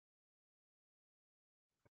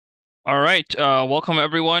All right, welcome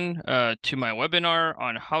everyone to my webinar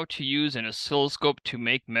on how to use an oscilloscope to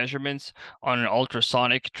make measurements on an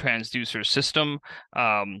ultrasonic transducer system.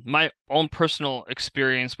 My own personal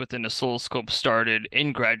experience with an oscilloscope started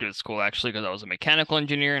in graduate school, actually, because I was a mechanical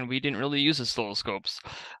engineer and we didn't really use oscilloscopes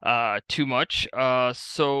too much. That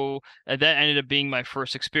ended up being my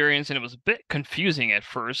first experience, and it was a bit confusing at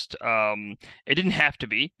first. It didn't have to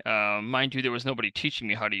be. Mind you, there was nobody teaching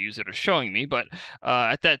me how to use it or showing me, but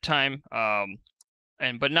at that time.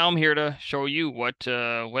 But now I'm here to show you what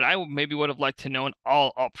I maybe would have liked to know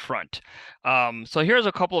all up front. So here's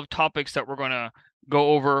a couple of topics that we're gonna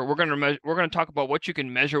go over. We're gonna talk about what you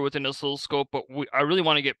can measure with an oscilloscope, but I really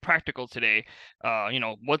want to get practical today.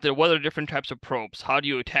 What are different types of probes? How do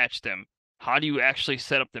you attach them? How do you actually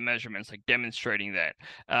set up the measurements, like demonstrating that?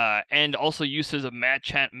 And also uses of math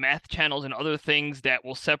channels and other things that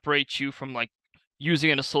will separate you from like using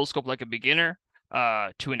an oscilloscope like a beginner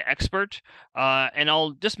to an expert. And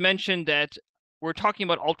I'll just mention that we're talking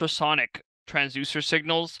about ultrasonic transducer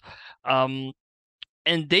signals, um,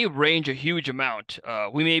 and they range a huge amount.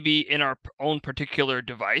 We may be in our own particular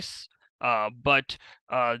device, but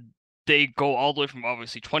they go all the way from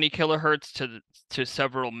obviously 20 kilohertz to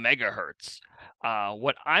several megahertz.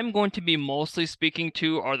 What I'm going to be mostly speaking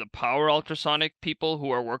to are the power ultrasonic people who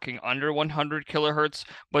are working under 100 kilohertz,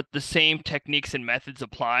 but the same techniques and methods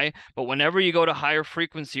apply. But whenever you go to higher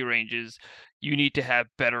frequency ranges, you need to have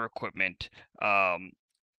better equipment.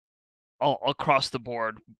 All across the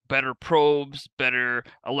board, better probes, better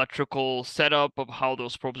electrical setup of how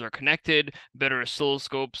those probes are connected, better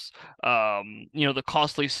oscilloscopes. The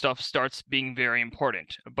costly stuff starts being very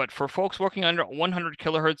important. But for folks working under 100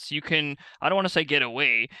 kilohertz, you can, I don't want to say get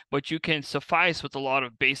away, but you can suffice with a lot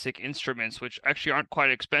of basic instruments, which actually aren't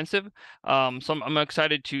quite expensive. I'm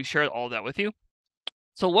excited to share all that with you.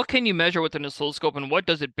 So what can you measure with an oscilloscope, and what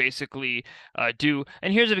does it basically do?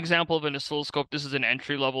 And here's an example of an oscilloscope. This is an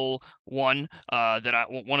entry level one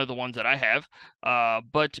one of the ones that I have.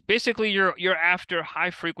 But basically you're after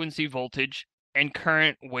high frequency voltage and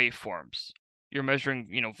current waveforms. You're measuring,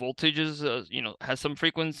 voltages, has some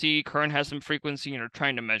frequency, current has some frequency, and you're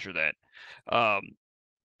trying to measure that. Um,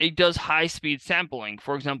 it does high speed sampling,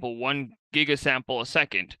 for example, 1 gigasample a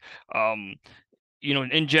second. Um,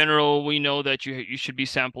 in general, we know that you should be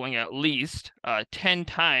sampling at least 10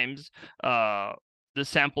 times the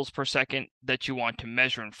samples per second that you want to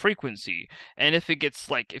measure in frequency. And if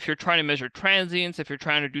you're trying to measure transients, if you're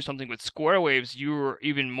trying to do something with square waves, you're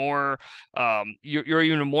even more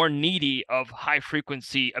needy of high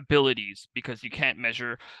frequency abilities because you can't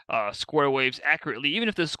measure square waves accurately, even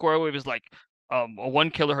if the square wave is like a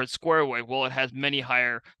 1 kilohertz square wave. Well, it has many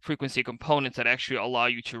higher frequency components that actually allow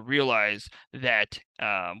you to realize that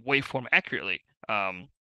waveform accurately.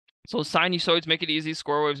 So sinusoids make it easy,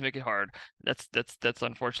 square waves make it hard. That's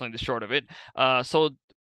unfortunately the short of it. So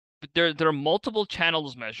there are multiple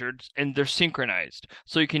channels measured and they're synchronized.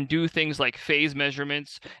 So you can do things like phase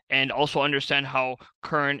measurements and also understand how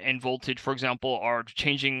current and voltage, for example, are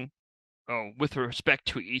changing with respect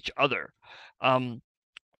to each other.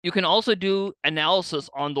 You can also do analysis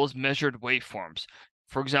on those measured waveforms.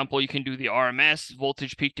 For example, you can do the RMS,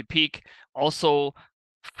 voltage peak to peak, also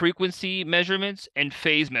frequency measurements and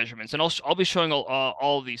phase measurements. And I'll be showing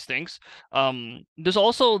all of these things. There's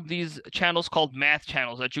also these channels called math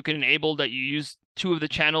channels that you can enable, that you use two of the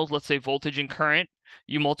channels, let's say voltage and current.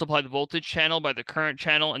 You multiply the voltage channel by the current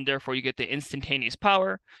channel, and therefore you get the instantaneous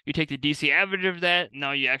power. You take the DC average of that.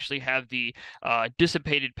 Now you actually have the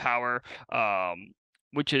dissipated power,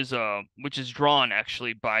 which is drawn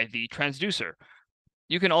actually by the transducer.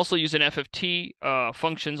 You can also use an FFT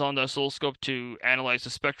functions on the oscilloscope to analyze the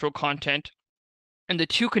spectral content. And the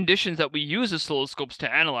two conditions that we use oscilloscopes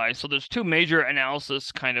to analyze, so there's two major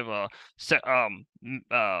analysis kind of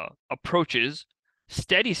approaches.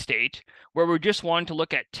 Steady state, where we're just wanting to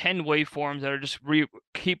look at 10 waveforms that are just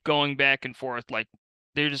keep going back and forth, like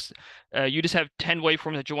they're just you just have 10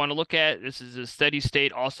 waveforms that you want to look at. This is a steady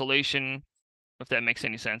state oscillation, if that makes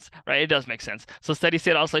any sense, right? It does make sense. So steady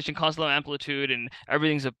state oscillation, constant amplitude, and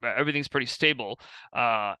everything's pretty stable.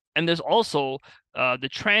 And there's also the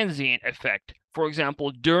transient effect. For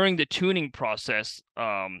example, during the tuning process,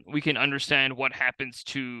 we can understand what happens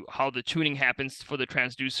to how the tuning happens for the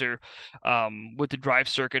transducer with the drive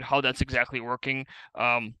circuit, how that's exactly working.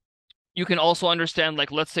 You can also understand,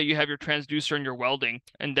 like, let's say you have your transducer and your welding,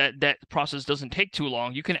 and that process doesn't take too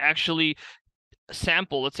long. You can actually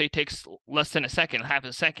sample, let's say it takes less than a second, half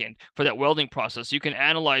a second for that welding process. You can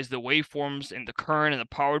analyze the waveforms and the current and the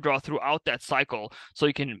power draw throughout that cycle, so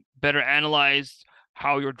you can better analyze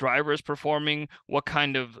how your driver is performing, what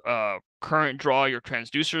kind of current draw your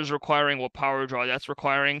transducer is requiring, what power draw that's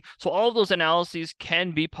requiring. So all of those analyses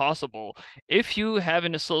can be possible if you have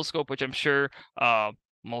an oscilloscope, which I'm sure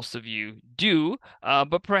most of you do,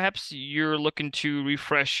 but perhaps you're looking to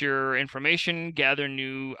refresh your information, gather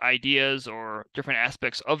new ideas or different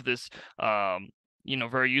aspects of this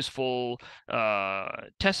very useful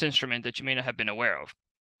test instrument that you may not have been aware of.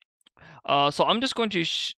 So I'm just going to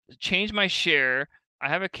change my share. I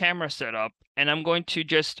have a camera set up, and I'm going to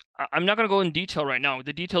I'm not going to go in detail right now.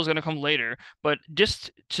 The detail is going to come later, but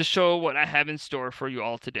just to show what I have in store for you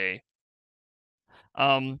all today.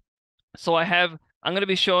 So I'm going to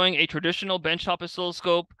be showing a traditional benchtop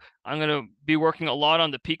oscilloscope. I'm going to be working a lot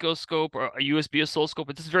on the picoscope or a USB oscilloscope.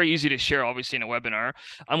 It's very easy to share, obviously, in a webinar.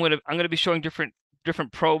 I'm going to be showing different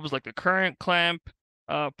probes, like the current clamp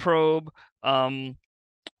probe.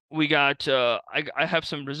 We got I have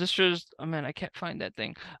some resistors. Oh man, I can't find that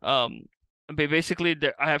thing. But basically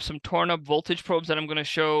I have some torn up voltage probes that I'm going to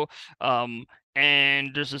show.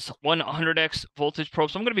 And there's this 100x voltage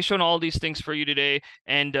probe. So I'm going to be showing all these things for you today,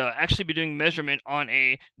 and actually be doing measurement on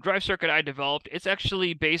a drive circuit I developed. It's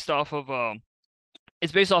actually based off of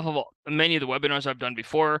many of the webinars I've done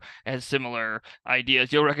before. It has similar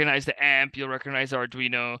ideas. You'll recognize the amp, you'll recognize the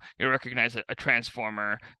Arduino, you'll recognize a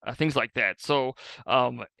transformer, things like that. So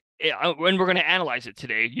when we're going to analyze it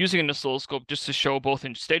today using an oscilloscope just to show both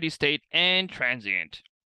in steady state and transient.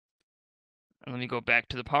 And let me go back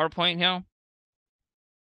to the PowerPoint now.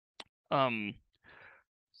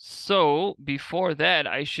 So before that,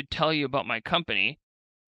 I should tell you about my company,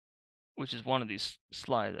 which is one of these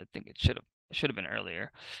slides. I think it should have been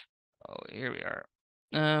earlier. Oh, here we are.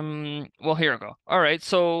 Well, here we go. All right.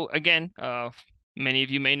 So again, many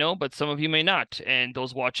of you may know, but some of you may not. And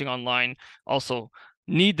those watching online also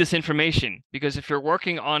need this information, because if you're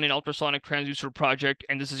working on an ultrasonic transducer project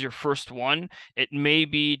and this is your first one, it may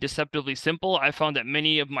be deceptively simple. I found that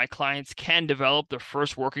many of my clients can develop their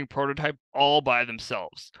first working prototype all by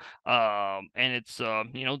themselves. And it's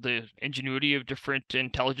the ingenuity of different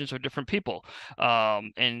intelligence of different people,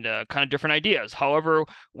 and kind of different ideas. However,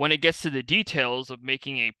 when it gets to the details of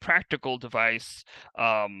making a practical device,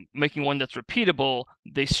 making one that's repeatable,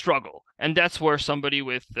 they struggle. And that's where somebody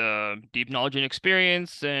with deep knowledge and experience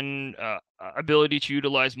and ability to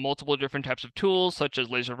utilize multiple different types of tools, such as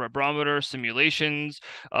laser vibrometer, simulations,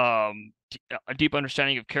 a deep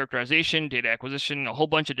understanding of characterization, data acquisition, a whole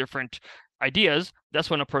bunch of different ideas. That's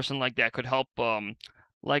when a person like that could help,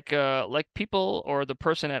 like people or the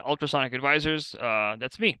person at Ultrasonic Advisors.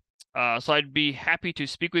 That's me. So I'd be happy to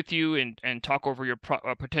speak with you and talk over your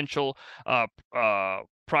potential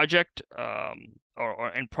project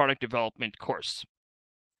and product development course.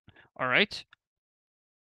 All right.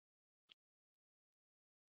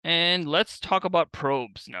 And let's talk about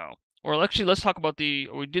probes now. Or actually, let's talk about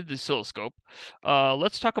we did the oscilloscope.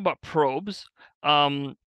 Let's talk about probes.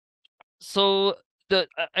 So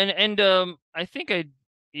I think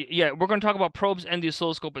we're going to talk about probes and the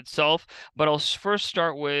oscilloscope itself, but I'll first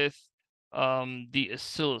start with the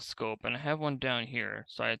oscilloscope, and I have one down here,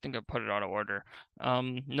 so I think I put it out of order.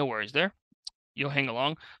 No worries there. You'll hang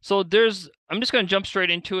along. So I'm just going to jump straight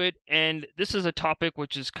into it, and this is a topic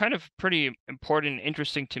which is kind of pretty important and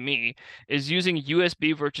interesting to me, is using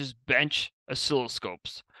USB versus bench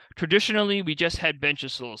oscilloscopes. Traditionally, we just had bench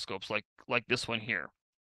oscilloscopes like this one here.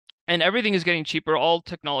 And everything is getting cheaper. All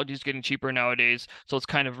technology is getting cheaper nowadays, so it's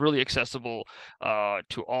kind of really accessible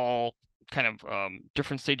to all kind of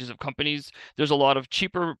different stages of companies. There's a lot of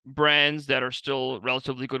cheaper brands that are still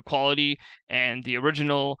relatively good quality, and the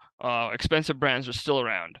original expensive brands are still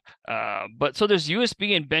around. But so there's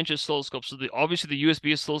USB and bench oscilloscopes. So obviously the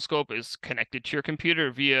USB oscilloscope is connected to your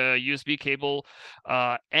computer via USB cable,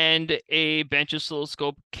 and a bench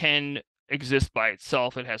oscilloscope can exist by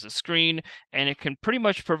itself. It has a screen, and it can pretty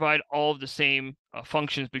much provide all of the same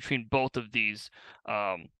functions between both of these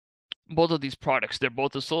products. They're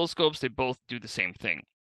both oscilloscopes. They both do the same thing.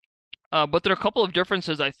 But there are a couple of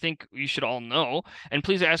differences I think you should all know. And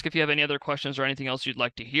please ask if you have any other questions or anything else you'd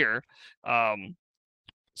like to hear.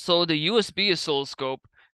 So the USB oscilloscope,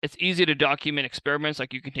 it's easy to document experiments.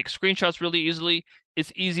 Like you can take screenshots really easily.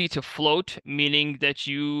 It's easy to float, meaning that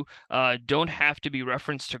you don't have to be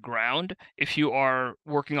referenced to ground. If you are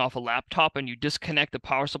working off a laptop and you disconnect the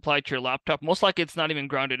power supply to your laptop, most likely it's not even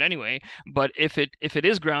grounded anyway. But if it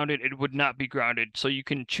is grounded, it would not be grounded. So you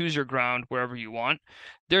can choose your ground wherever you want.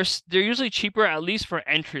 They're usually cheaper, at least for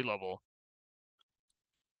entry level.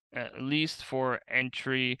 At least for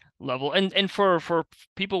entry level, and for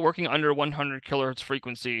people working under 100 kilohertz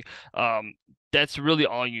frequency, that's really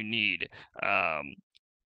all you need.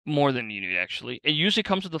 More than you need, actually. It usually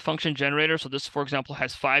comes with a function generator. So this, for example,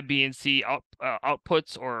 has 5 BNC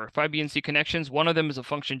outputs or 5 BNC connections. One of them is a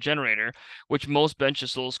function generator, which most bench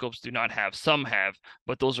oscilloscopes do not have. Some have,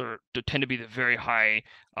 but those tend to be the very high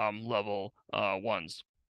level ones.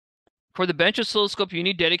 For the bench oscilloscope, you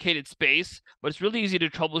need dedicated space, but it's really easy to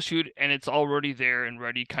troubleshoot and it's already there and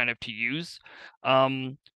ready kind of to use.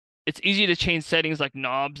 It's easy to change settings like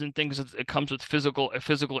knobs and things. It comes with a physical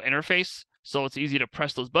interface, so it's easy to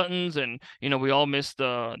press those buttons. And we all miss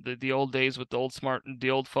the old days with the old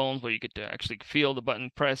phones where you get to actually feel the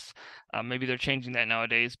button press. Maybe they're changing that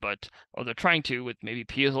nowadays, or they're trying to with maybe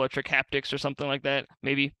piezoelectric haptics or something like that.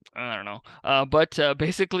 Maybe I don't know. But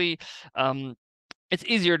basically, it's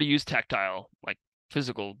easier to use tactile, like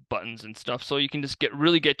physical buttons and stuff, so you can just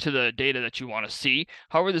really get to the data that you want to see.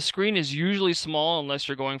 However, the screen is usually small unless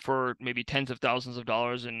you're going for maybe tens of thousands of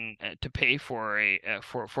dollars and to pay for a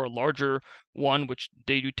larger one, which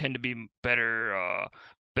they do tend to be better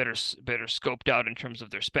scoped out in terms of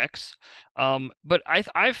their specs. But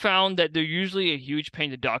I've found that they're usually a huge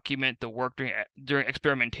pain to document the work during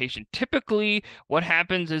experimentation. Typically, what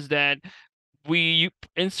happens is that we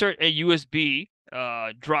insert a USB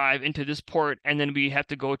drive into this port, and then we have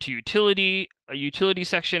to go to a utility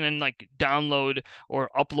section, and like download or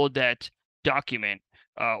upload that document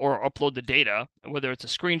or upload the data, whether it's a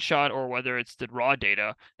screenshot or whether it's the raw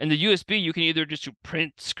data. And the USB, you can either just do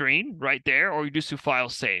print screen right there, or you just do file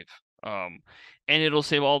save. And it'll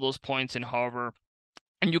save all those points, and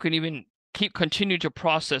you can even continue to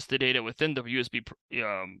process the data within the USB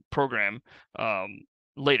program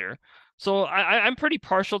later. So I'm pretty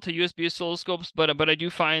partial to USB oscilloscopes, but I do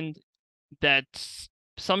find that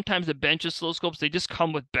sometimes the bench oscilloscopes, they just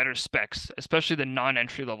come with better specs, especially the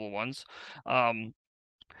non-entry level ones.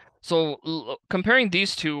 So comparing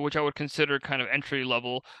these two, which I would consider kind of entry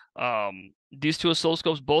level, these two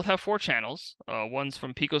oscilloscopes both have 4 channels. One's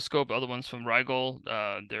from Picoscope, the other one's from Rigol.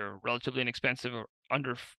 They're relatively inexpensive,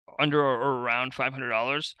 under or around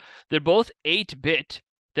 $500. They're both 8-bit.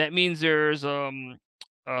 That means there's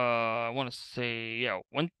I want to say, yeah,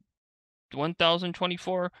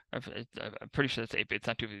 1024. I'm pretty sure that's 8-bit. It's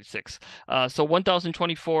not 256. So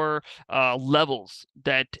 1024 levels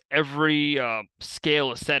that every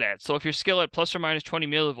scale is set at. So if your scale at plus or minus 20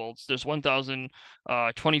 millivolts, there's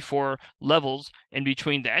 1024 levels in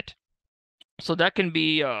between that. So that can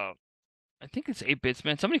be I think it's 8 bits,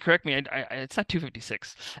 man. Somebody correct me. It's not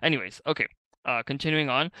 256. Anyways, okay. Continuing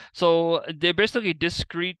on. So they're basically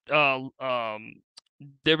discrete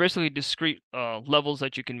levels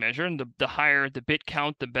that you can measure, and the higher the bit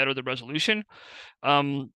count, the better the resolution.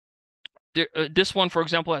 This one, for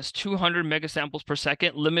example, has 200 megasamples per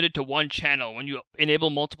second, limited to one channel. When you enable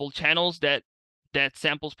multiple channels, that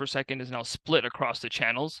samples per second is now split across the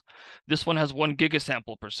channels. This one has 1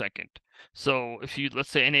 gigasample per second. So if you, let's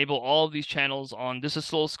say, enable all of these channels on this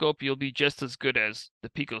oscilloscope, you'll be just as good as the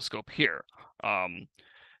picoscope here.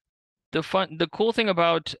 The cool thing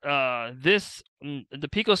about the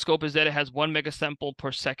picoscope is that it has 1 megasample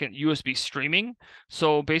per second USB streaming.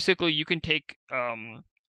 So basically, you can take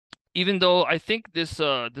even though I think this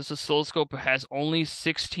oscilloscope has only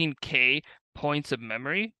 16K points of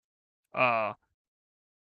memory,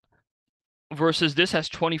 versus this has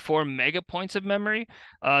 24 mega points of memory.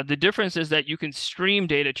 The difference is that you can stream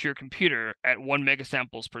data to your computer at 1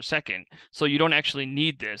 megasamples per second. So you don't actually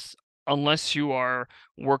need this unless you are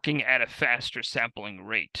working at a faster sampling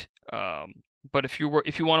rate. But if you want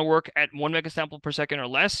to work at 1 megasample per second or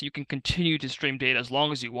less, you can continue to stream data as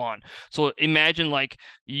long as you want. So imagine like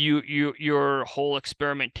your whole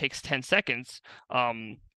experiment takes 10 seconds.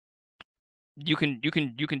 You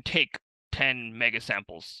can take 10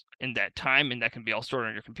 megasamples in that time, and that can be all stored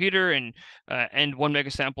on your computer. And 1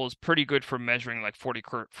 megasample is pretty good for measuring like 40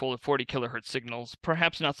 kilohertz signals.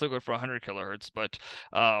 Perhaps not so good for 100 kilohertz, but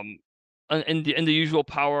in the usual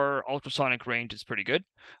power ultrasonic range is pretty good.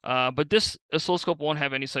 But this oscilloscope won't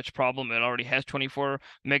have any such problem. It already has 24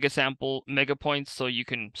 mega points, so you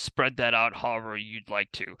can spread that out however you'd like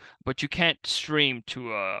to. But you can't stream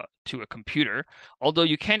to a computer, although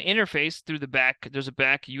you can interface through the back. There's a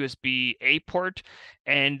back USB-A port,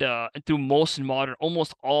 and through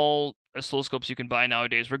almost all oscilloscopes you can buy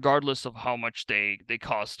nowadays, regardless of how much they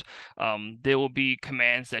cost, there will be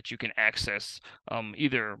commands that you can access.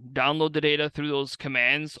 Either download the data through those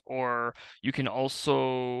commands, or you can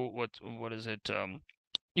also what is it?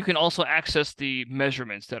 You can also access the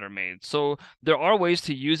measurements that are made. So there are ways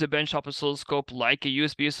to use a benchtop oscilloscope like a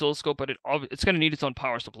USB oscilloscope, but it's going to need its own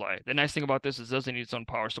power supply. The nice thing about this is it doesn't need its own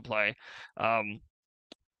power supply.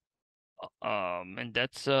 And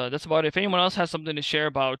that's about it. If anyone else has something to share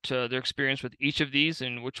about their experience with each of these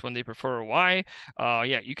and which one they prefer or why,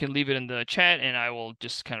 yeah, you can leave it in the chat and I will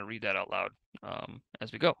just kind of read that out loud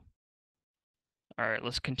as we go. All right,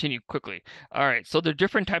 let's continue quickly. All right, so there are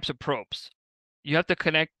different types of probes. You have to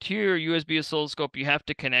connect to your USB oscilloscope. You have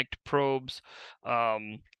to connect probes,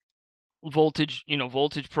 voltage,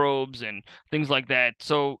 voltage probes and things like that.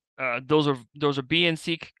 So those are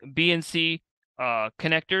BNC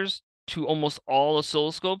connectors to almost all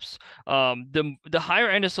oscilloscopes. The higher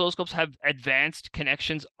end oscilloscopes have advanced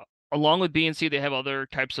connections. Along with BNC, they have other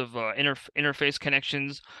types of interface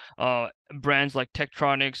connections. Brands like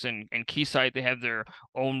Tektronix and Keysight, they have their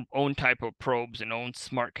own type of probes and own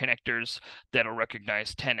smart connectors that'll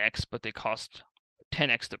recognize 10x, but they cost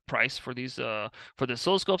 10x the price for these for the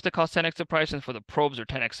oscilloscopes that cost 10x the price, and for the probes are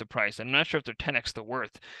 10x the price. I'm not sure if they're 10x the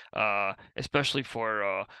worth, especially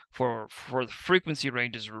for the frequency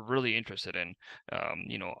ranges we're really interested in,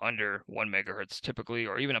 under 1 megahertz typically,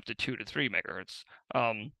 or even up to 2 to 3 megahertz.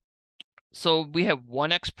 So we have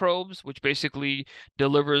 1x probes, which basically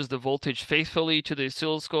delivers the voltage faithfully to the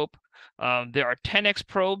oscilloscope. There are 10x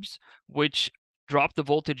probes, which drop the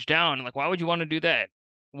voltage down. Like, why would you want to do that?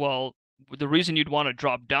 Well, the reason you'd want to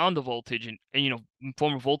drop down the voltage and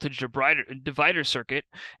form a voltage divider circuit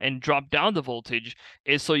and drop down the voltage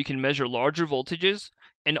is so you can measure larger voltages.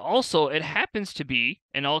 And also, it happens to be,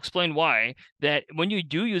 and I'll explain why, that when you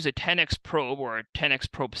do use a 10x probe or a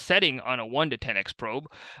 10x probe setting on a 1 to 10x probe,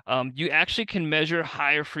 you actually can measure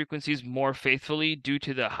higher frequencies more faithfully due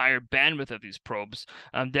to the higher bandwidth of these probes,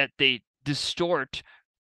 that they distort,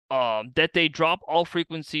 that they drop all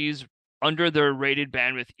frequencies under their rated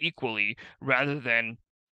bandwidth equally rather than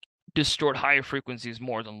distort higher frequencies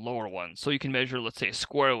more than lower ones. So you can measure, let's say, a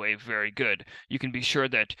square wave very good. You can be sure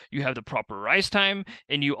that you have the proper rise time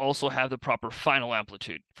and you also have the proper final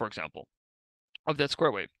amplitude, for example, of that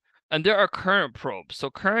square wave. And there are current probes. So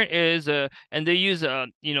current is and they use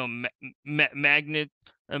magnetic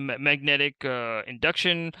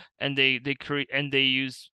induction, and they create, and they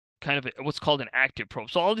use kind of what's called an active probe.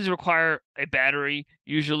 So all these require a battery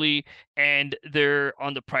usually, and they're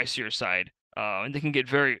on the pricier side. And they can get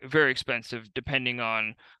very, very expensive depending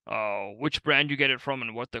on which brand you get it from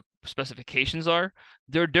and what the specifications are.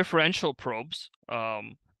 They're differential probes.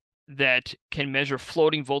 That can measure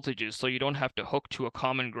floating voltages, so you don't have to hook to a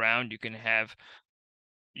common ground. You can have,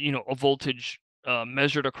 a voltage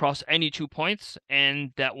measured across any 2 points,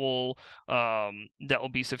 and that will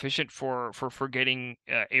be sufficient for getting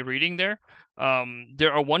a reading there.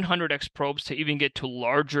 There are 100x probes to even get to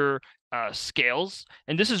larger scales,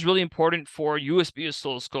 and this is really important for USB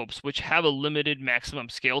oscilloscopes, which have a limited maximum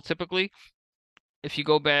scale typically. If you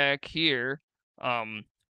go back here,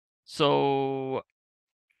 so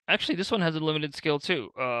actually, this one has a limited scale too.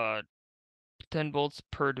 10 volts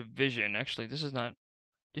per division. Actually, this is not.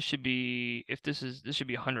 This should be, if this should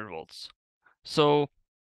be 100 volts. So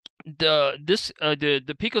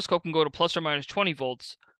the picoscope can go to plus or minus 20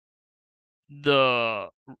 volts. But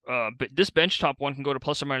this benchtop one can go to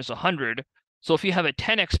plus or minus 100. So if you have a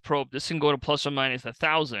 10x probe, this can go to plus or minus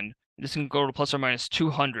 1,000. This can go to plus or minus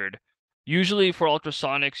 200. Usually for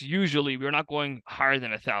ultrasonics, we're not going higher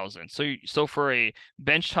than 1,000. So for a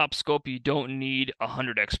benchtop scope, you don't need a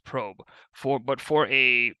 100x probe.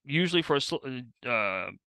 Usually for USB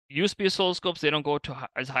oscilloscopes, they don't go to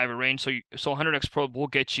as high of a range. So 100x probe will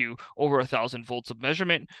get you over 1,000 volts of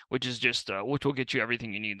measurement, which is just which will get you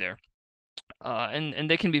everything you need there. And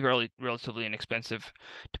they can be relatively inexpensive,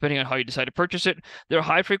 depending on how you decide to purchase it. There are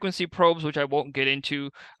high frequency probes, which I won't get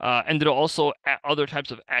into, and there are also other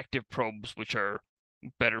types of active probes, which are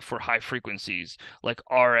better for high frequencies, like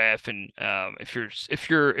RF, and if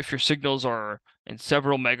your signals are in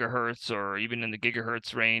several megahertz or even in the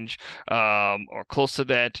gigahertz range, or close to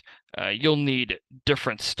that, you'll need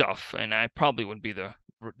different stuff. And I probably wouldn't be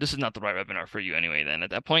this is not the right webinar for you anyway. Then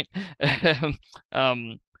at that point.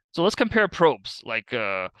 So let's compare probes. Like,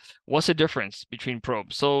 what's the difference between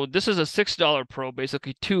probes? So this is a $6 probe,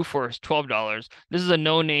 basically 2 for $12. This is a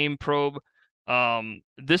no-name probe.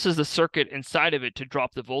 This is the circuit inside of it to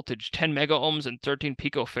drop the voltage, 10 mega ohms and 13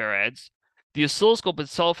 picofarads. The oscilloscope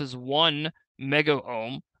itself is 1 mega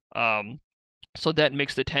ohm. So that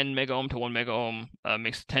makes the 10 mega ohm to 1 mega ohm,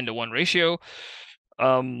 makes 10 to 1 ratio.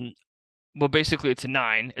 Well, basically it's a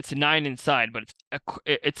 9. It's a 9 inside, but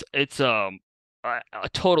it's a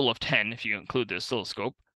total of 10 if you include the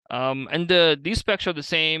oscilloscope. And these specs are the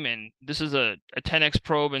same, and this is a 10x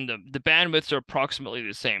probe, and the bandwidths are approximately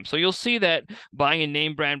the same. So you'll see that buying a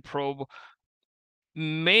name brand probe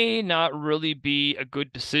may not really be a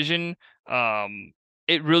good decision.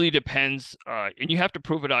 it really depends, and you have to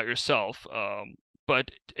prove it out yourself.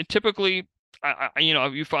 But typically,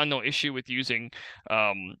 you find no issue with using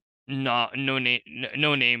not no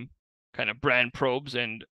name kind of brand probes,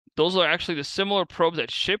 and those are actually the similar probes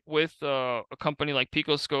that ship with a company like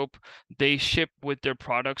Picoscope. They ship with their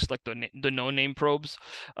products like the no name probes,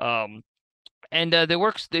 and they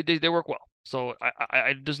work well. So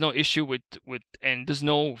there's no issue and there's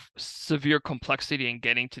no severe complexity in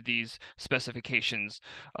getting to these specifications,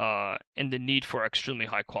 and the need for extremely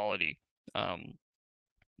high quality.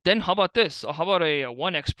 Then how about this? So how about a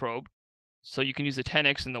 1x probe? So you can use the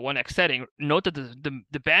 10x and the 1x setting. Note that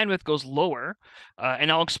the bandwidth goes lower,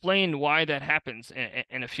 and I'll explain why that happens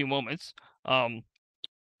in a few moments.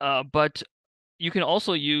 But you can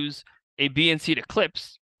also use a BNC to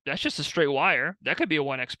clips. That's just a straight wire. That could be a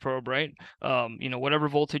 1x probe, right? Whatever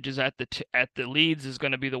voltage is at the leads is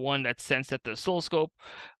going to be the one that's sensed at the oscilloscope.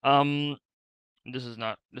 This is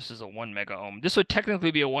a 1 mega ohm. This would technically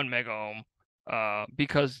be a 1 mega ohm,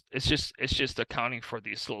 because it's just accounting for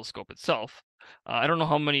the oscilloscope itself. I don't know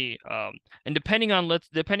how many, and depending on the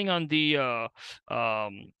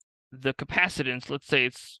capacitance, let's say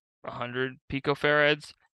it's 100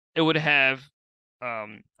 picofarads, it would have,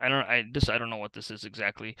 I don't know what this is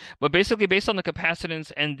exactly, but basically based on the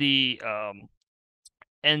capacitance and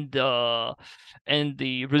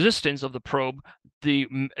the resistance of the probe, the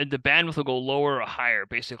bandwidth will go lower or higher.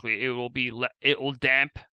 Basically, it will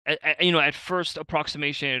damp. At first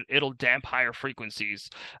approximation, it'll damp higher frequencies,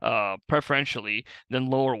 preferentially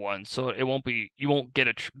than lower ones. So you won't get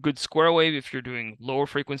a good square wave if you're doing lower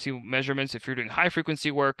frequency measurements. If you're doing high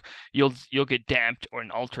frequency work, you'll get damped or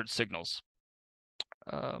altered signals.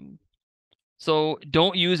 So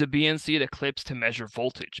don't use a BNC to clips to measure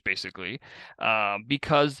voltage, basically,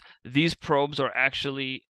 because these probes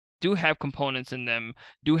do have components in them,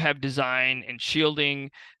 do have design and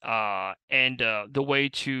shielding, and the way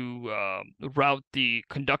to route the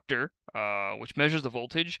conductor, which measures the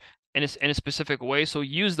voltage in a specific way. So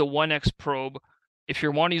use the 1x probe. If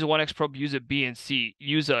you want to use a 1x probe, use a BNC.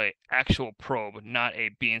 Use a actual probe, not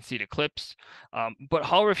a BNC to clips. But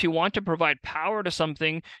however, if you want to provide power to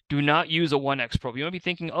something, do not use a 1x probe. You might be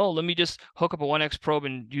thinking, oh, let me just hook up a 1x probe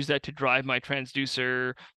and use that to drive my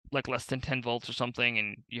transducer like less than 10 volts or something,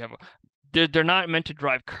 and you have they're not meant to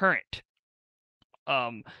drive current.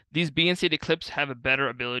 These BNC to clips have a better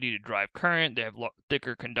ability to drive current. They have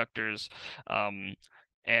thicker conductors, and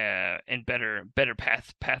better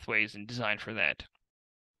pathways and design for that.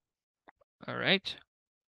 All right.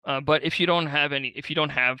 But if you don't have a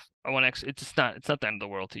 1x, it's not the end of the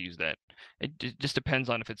world to use that. It just depends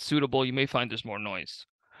on if it's suitable. You may find there's more noise.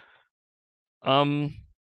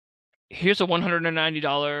 Here's a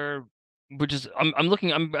 $190, which is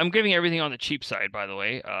I'm giving everything on the cheap side, by the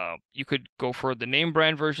way. You could go for the name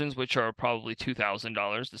brand versions, which are probably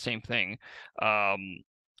 $2,000, the same thing. A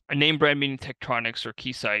name brand meaning Tektronix or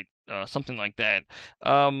Keysight, something like that.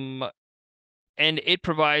 And it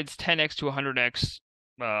provides 10x to 100x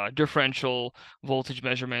differential voltage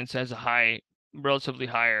measurements, has a relatively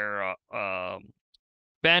higher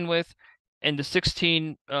bandwidth. And the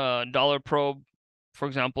 $16 probe, for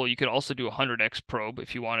example, you could also do a 100x probe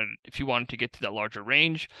if you wanted to get to that larger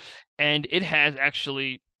range, and it has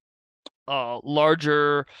actually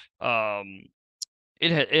larger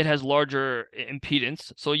it has larger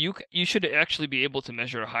impedance, so you should actually be able to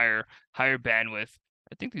measure a higher bandwidth.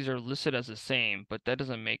 I think these are listed as the same, but that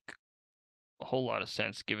doesn't make a whole lot of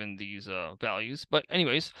sense given these values. But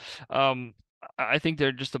anyways, I think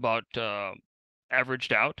they're just about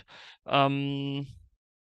averaged out.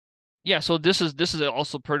 Yeah, so this is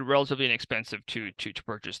also pretty relatively inexpensive to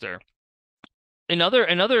purchase there. Another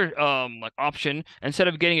like option, instead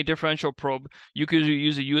of getting a differential probe, you could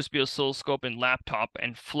use a USB oscilloscope and laptop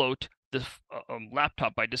and float the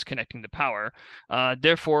laptop by disconnecting the power.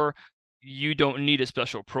 Therefore, you don't need a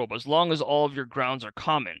special probe as long as all of your grounds are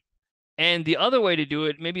common. And the other way to do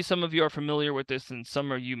it, maybe some of you are familiar with this and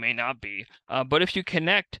some of you may not be, but if you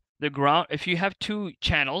connect the ground, if you have two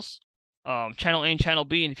channels, channel A and channel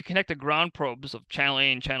B, and if you connect the ground probes of channel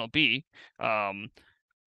A and channel B,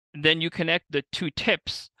 then you connect the two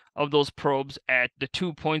tips of those probes at the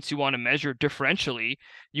 2 points you want to measure differentially,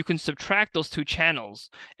 you can subtract those two channels,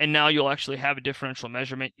 and now you'll actually have a differential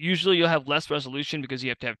measurement. Usually you'll have less resolution because you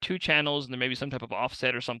have to have two channels and there may be some type of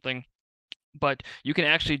offset or something. But you can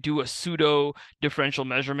actually do a pseudo differential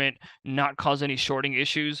measurement, not cause any shorting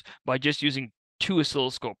issues by just using two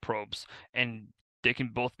oscilloscope probes, and they can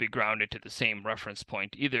both be grounded to the same reference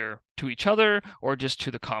point, either to each other or just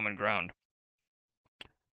to the common ground.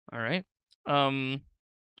 All right.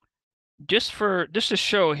 just to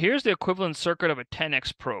show, here's the equivalent circuit of a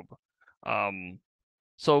 10x probe.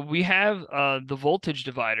 So we have the voltage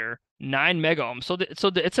divider, 9 mega ohms.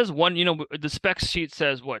 It says one, the spec sheet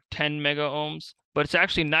says what, 10 mega ohms, but it's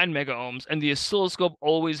actually 9 mega ohms, and the oscilloscope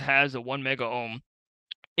always has a 1 mega ohm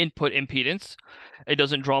input impedance. It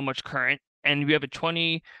doesn't draw much current. And we have a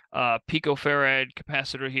 20 picofarad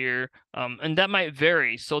capacitor here, and that might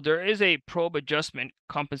vary. So there is a probe adjustment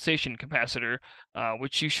compensation capacitor,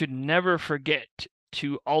 which you should never forget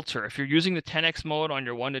to alter. If you're using the 10x mode on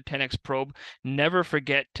your 1 to 10x probe, never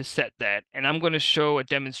forget to set that. And I'm going to show a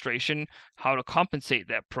demonstration how to compensate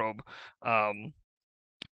that probe.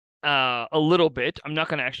 A little bit. I'm not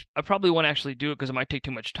gonna actually. I probably won't actually do it because it might take too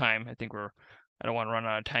much time. I don't want to run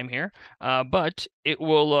out of time here. But it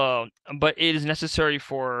will. But it is necessary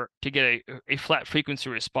to get a flat frequency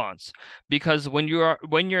response, because when you're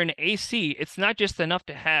in AC, it's not just enough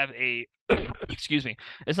to have a excuse me.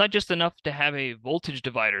 It's not just enough to have a voltage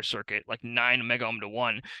divider circuit like 9 mega ohm to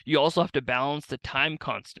 1. You also have to balance the time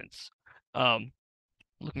constants. Um,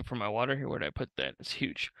 Looking for my water here. Where did I put that? It's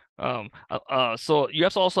huge. So you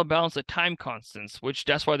have to also balance the time constants, which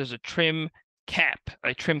that's why there's a trim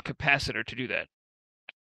capacitor to do that.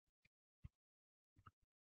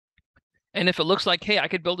 And if it looks like, hey, I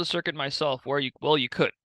could build a circuit myself, you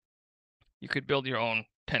could. You could build your own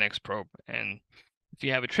 10x probe, and if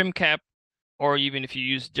you have a trim cap, or even if you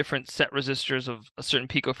use different set resistors of a certain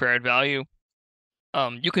picofarad value,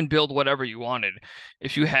 you can build whatever you wanted.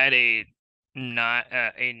 If you had a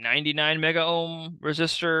 99 mega ohm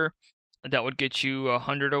resistor, that would get you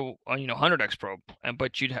 100x probe,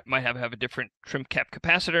 but you might have a different trim cap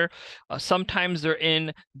capacitor. Sometimes they're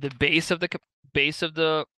in the base of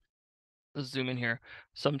the. Let's zoom in here.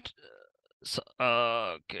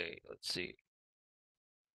 Okay, let's see.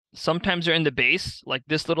 Sometimes they're in the base, like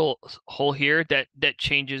this little hole here that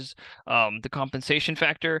changes the compensation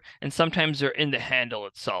factor, and sometimes they're in the handle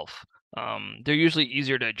itself. They're usually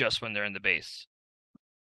easier to adjust when they're in the base.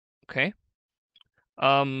 Okay.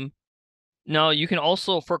 Now you can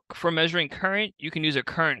also for measuring current, you can use a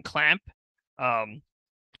current clamp,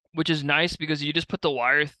 which is nice because you just put the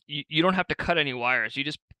wire. You don't have to cut any wires. You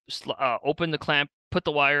just open the clamp, put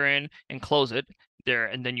the wire in, and close it there,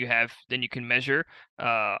 and then you can measure.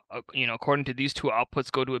 According to these two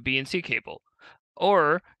outputs, go to a B and C cable,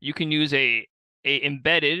 or you can use a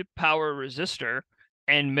embedded power resistor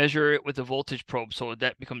and measure it with a voltage probe, so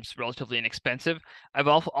that becomes relatively inexpensive. I've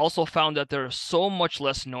also found that they're so much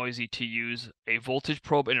less noisy to use a voltage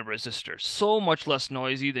probe and a resistor, so much less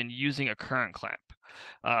noisy than using a current clamp.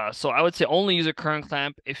 So I would say only use a current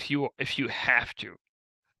clamp if you have to,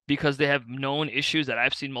 because they have known issues that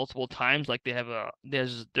I've seen multiple times. Like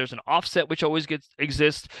there's an offset which always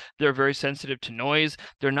exists. They're very sensitive to noise.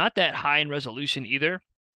 They're not that high in resolution either.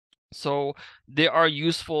 So they are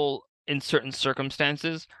useful in certain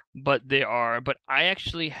circumstances, but I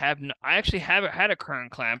actually haven't had a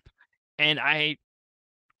current clamp, and I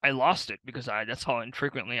lost it because that's how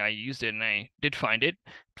infrequently I used it, and I did find it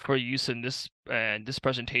for use in this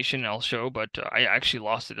presentation I'll show, but I actually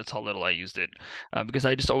lost it. That's how little I used it, because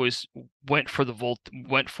I just always went for the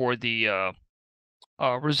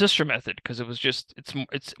resistor method, because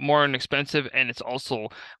it's more inexpensive, and it's also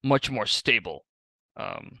much more stable.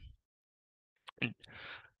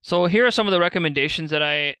 So here are some of the recommendations that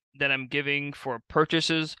I'm giving for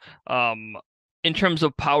purchases in terms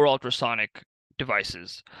of power ultrasonic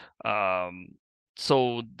devices.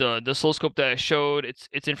 So the oscilloscope that I showed,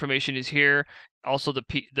 its information is here. Also the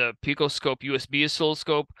picoscope USB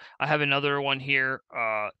oscilloscope. I have another one here,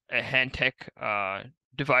 a Handtech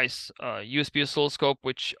device USB oscilloscope,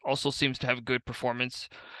 which also seems to have good performance.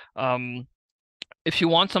 If you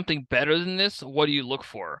want something better than this, what do you look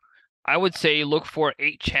for? I would say look for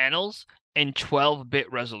 8 channels and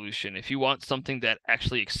 12-bit resolution if you want something that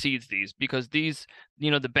actually exceeds these, because these, the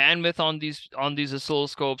bandwidth on these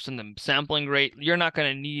oscilloscopes and the sampling rate, you're not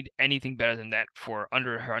going to need anything better than that for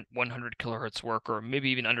under 100 kilohertz work, or maybe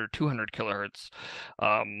even under 200 kilohertz.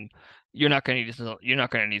 You're not going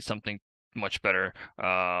to need something much better.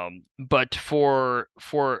 But for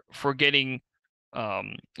getting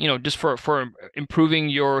just for improving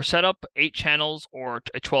your setup, 8 channels or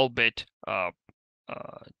a 12-bit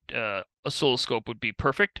oscilloscope would be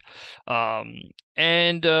perfect.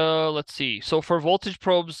 And let's see. So for voltage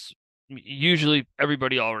probes, usually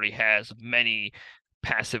everybody already has many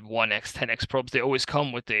passive 1x, 10x probes. They always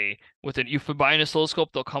come with if you buy an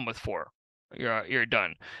oscilloscope, they'll come with 4. You're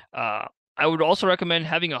done. I would also recommend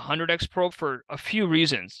having a 100x probe for a few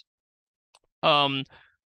reasons.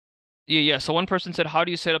 Yeah. So one person said, how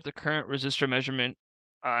do you set up the current resistor measurement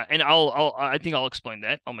And I think I'll explain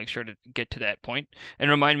that. I'll make sure to get to that point and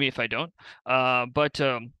remind me if I don't. I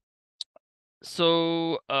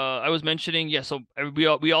was mentioning, yeah, so we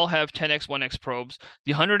all have 10x 1x probes.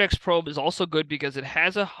 The 100x probe is also good because it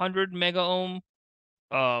has a 100 mega ohm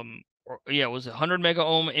it was a 100 mega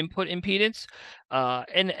ohm input impedance.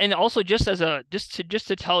 And also just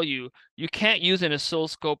to tell you, you can't use an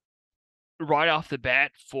oscilloscope right off the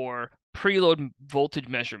bat for preload voltage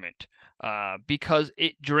measurement because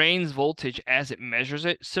it drains voltage as it measures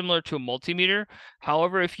it, similar to a multimeter.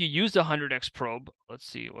 However, if you use the 100x probe, let's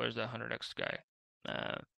see, where's the 100x guy?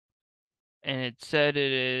 And it said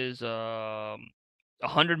it is 100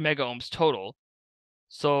 mega ohms total.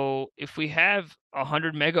 So if we have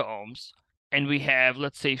 100 mega ohms and we have,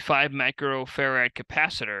 let's say, 5 microfarad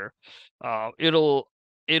capacitor, it'll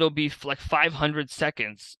be like 500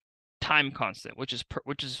 seconds time constant, which is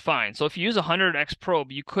fine. So if you use a 100x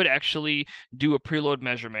probe, you could actually do a preload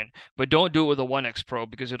measurement, but don't do it with a 1x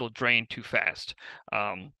probe because it'll drain too fast.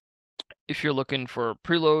 If you're looking for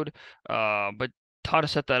preload, but how to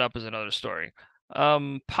set that up is another story.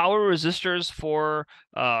 Power resistors for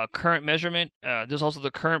current measurement. There's also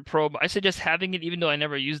the current probe. I suggest having it even though I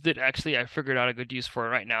never used it. Actually, I figured out a good use for it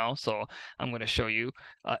right now, so I'm going to show you.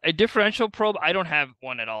 A differential probe, I don't have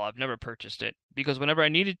one at all. I've never purchased it because whenever I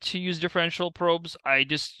needed to use differential probes, I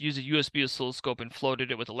just use a USB oscilloscope and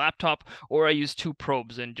floated it with a laptop, or I use 2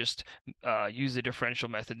 probes and just use the differential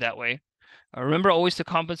method that way. Remember always to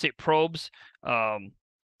compensate probes,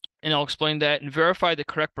 and I'll explain that, and verify the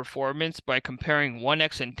correct performance by comparing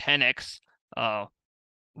 1x and 10x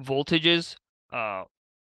voltages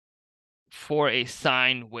for a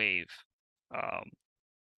sine wave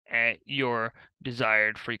at your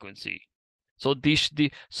desired frequency. So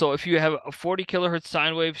so if you have a 40 kilohertz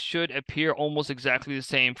sine wave, should appear almost exactly the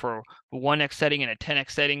same for a 1x setting and a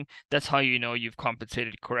 10x setting. That's how you know you've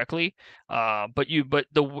compensated correctly. But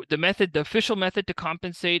the official method to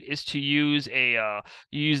compensate is to use a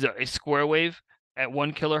square wave at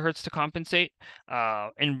 1 kilohertz to compensate,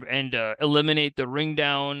 and eliminate the ring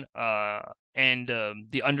down and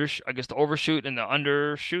the overshoot and the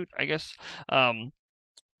undershoot, I guess.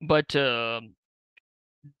 But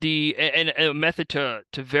a method to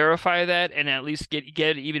verify that and at least get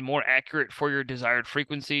it even more accurate for your desired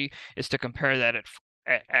frequency is to compare that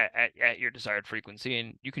at your desired frequency,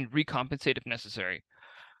 and you can recompensate if necessary.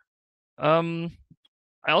 I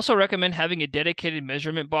also recommend having a dedicated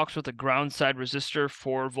measurement box with a ground side resistor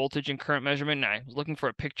for voltage and current measurement. And I was looking for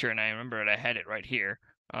a picture and I remembered I had it right here.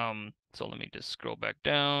 So let me just scroll back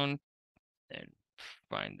down and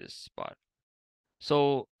find this spot.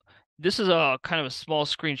 So this is a kind of a small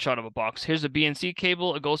screenshot of a box. Here's a BNC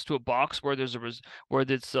cable. It goes to a box where there's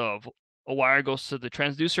a wire goes to the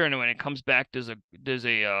transducer, and when it comes back, there's a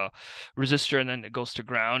resistor, and then it goes to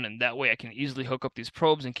ground. And that way, I can easily hook up these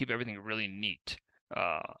probes and keep everything really neat.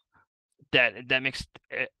 That makes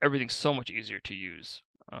everything so much easier to use.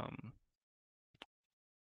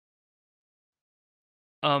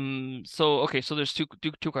 So there's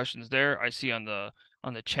two questions there I see on the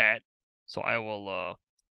chat. So I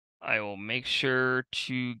will make sure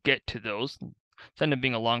to get to those. It's ended up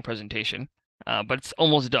being a long presentation, but it's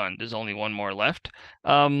almost done. There's only one more left.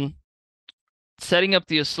 Setting up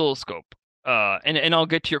the oscilloscope, and I'll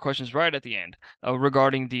get to your questions right at the end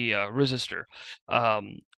regarding the resistor.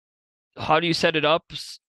 How do you set it up?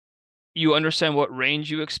 You understand what range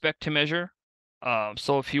you expect to measure.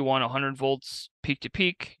 So if you want 100 volts peak to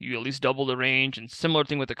peak, you at least double the range, and similar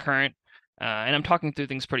thing with the current. And I'm talking through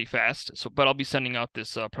things pretty fast, but I'll be sending out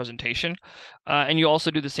this presentation. And you also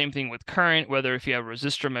do the same thing with current, whether if you have a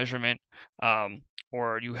resistor measurement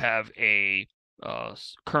or you have a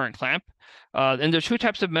current clamp. And there's 2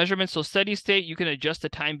 types of measurements. So steady state, you can adjust the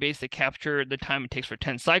time base to capture the time it takes for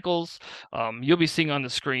 10 cycles. You'll be seeing on the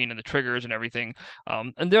screen and the triggers and everything.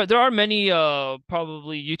 And there are many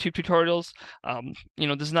probably YouTube tutorials.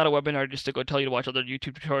 This is not a webinar just to go tell you to watch other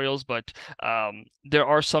YouTube tutorials, but there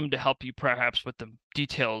are some to help you perhaps with the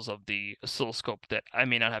details of the oscilloscope that I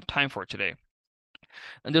may not have time for today.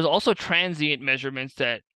 And there's also transient measurements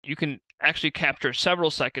that you can actually capture several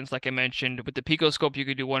seconds. Like I mentioned, with the picoscope, you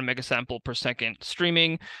could do 1 megasample per second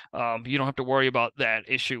streaming. You don't have to worry about that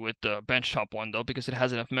issue with the benchtop one, though, because it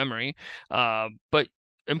has enough memory. But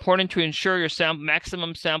important to ensure your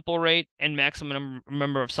maximum sample rate and maximum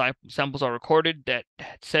number of samples are recorded. That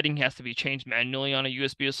setting has to be changed manually on a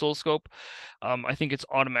USB oscilloscope. I think it's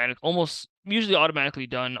usually automatically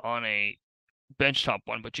done on a benchtop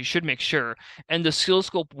one, but you should make sure. And the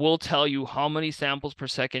oscilloscope will tell you how many samples per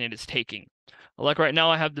second it is taking. Like right now,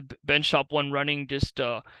 I have the benchtop one running. Just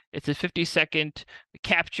it's a 50-second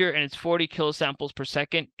capture, and it's 40 kilosamples per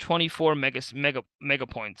second, 24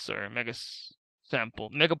 megapoints or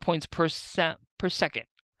megapoints per second,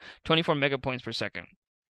 24 megapoints per second.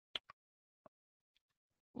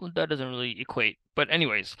 Well, that doesn't really equate, but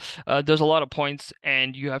anyways, there's a lot of points,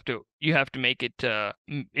 and you have to make it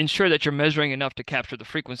ensure that you're measuring enough to capture the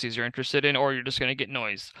frequencies you're interested in, or you're just going to get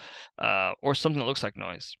noise, or something that looks like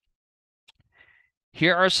noise.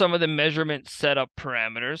 Here are some of the measurement setup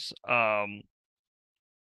parameters.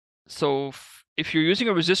 So if you're using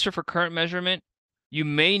a resistor for current measurement, you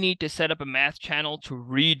may need to set up a math channel to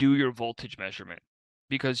redo your voltage measurement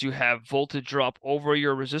because you have voltage drop over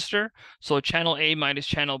your resistor. So channel A minus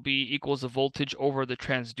channel B equals the voltage over the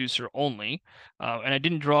transducer only. And I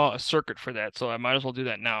didn't draw a circuit for that, so I might as well do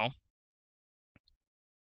that now.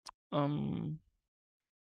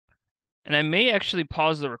 And I may actually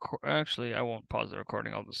pause the record. Actually, I won't pause the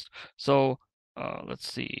recording. I'll just. So let's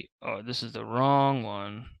see. Oh, this is the wrong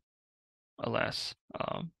one. Alas,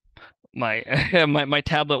 my my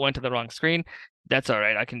tablet went to the wrong screen. That's all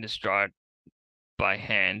right. I can just draw it by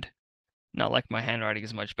hand. Not like my handwriting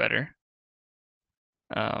is much better.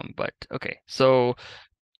 But okay. So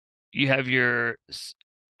you have your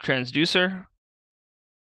transducer.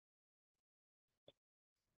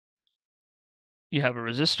 You have a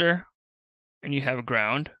resistor, and you have a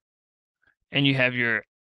ground, and you have your.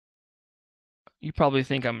 You probably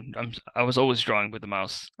think I was always drawing with the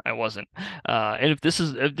mouse. I wasn't. And if this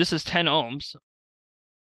is 10 ohms,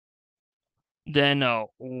 then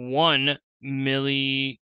 1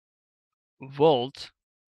 millivolt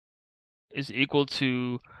is equal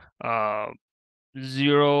to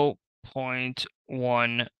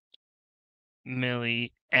 0.1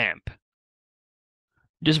 milliamp.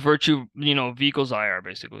 Just virtue, V equals IR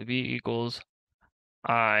basically. V equals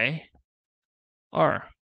IR.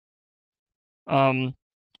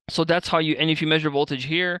 So that's how you, and if you measure voltage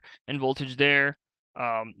here and voltage there,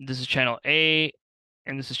 this is channel A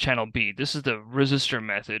and this is channel B. This is the resistor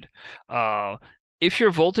method. If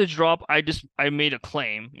your voltage drop, I made a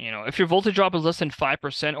claim, if your voltage drop is less than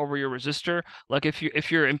 5% over your resistor, like if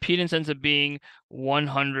your impedance ends up being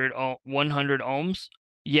 100 ohms,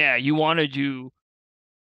 yeah, you want to do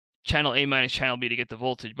channel A minus channel B to get the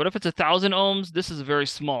voltage. But if it's 1,000 ohms, this is very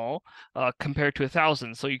small compared to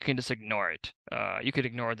 1,000, so you can just ignore it. You could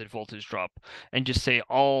ignore the voltage drop and just say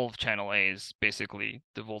all of channel A is basically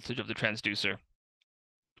the voltage of the transducer.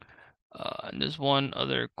 And there's one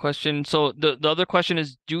other question. So the other question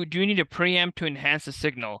is, do you need a preamp to enhance the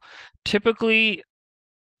signal? Typically,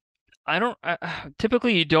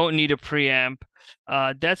 typically you don't need a preamp.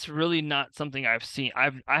 That's really not something I've seen.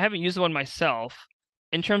 I haven't used one myself.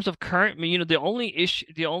 In terms of current,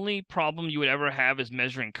 the only problem you would ever have is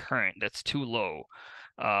measuring current. That's too low.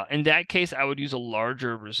 In that case, I would use a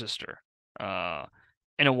larger resistor.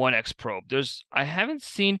 And a 1x probe. I haven't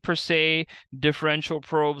seen per se differential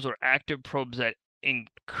probes or active probes that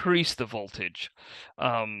increase the voltage.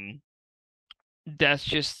 That's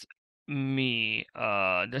just me.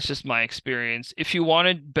 That's just my experience. If you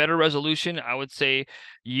wanted better resolution, I would say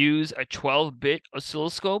use a 12-bit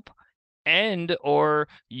oscilloscope and or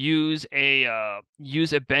use a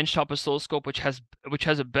benchtop oscilloscope which has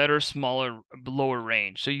a better, smaller, lower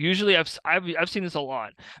range. So usually I've seen this a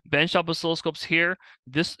lot. Benchtop oscilloscopes here,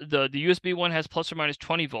 the USB one has plus or minus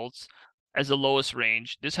 20 volts as the lowest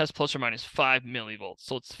range. This has plus or minus 5 millivolts.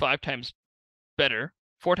 So it's 4 times better.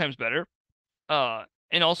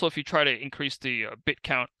 And also if you try to increase the bit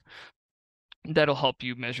count, that'll help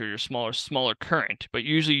you measure your smaller current. But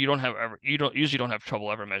usually you don't have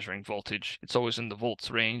trouble ever measuring voltage. It's always in the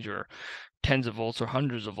volts range or tens of volts or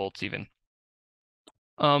hundreds of volts even.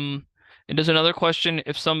 And there's another question: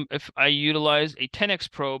 if I utilize a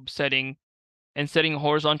 10x probe setting and setting a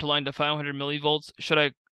horizontal line to 500 millivolts, should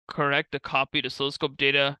I correct the copied oscilloscope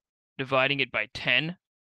data, dividing it by 10?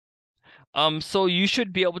 So you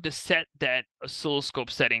should be able to set that oscilloscope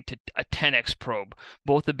setting to a 10x probe.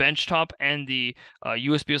 Both the benchtop and the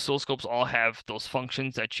USB oscilloscopes all have those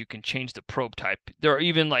functions that you can change the probe type. There are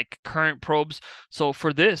even like current probes. So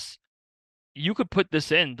for this, you could put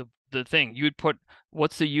this in the thing. You would put,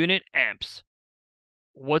 what's the unit? Amps.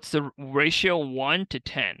 What's the ratio? 1 to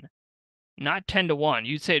 10. Not 10 to 1.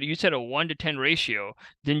 You said a 1 to 10 ratio,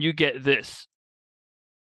 then you get this.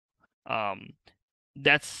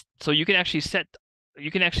 That's so you can actually set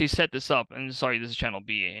this up. And sorry, this is channel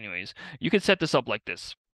B anyways. You can set this up like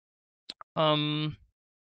this. I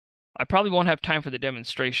probably won't have time for the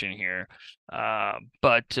demonstration here.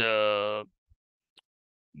 But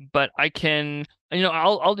I can,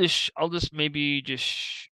 I'll just maybe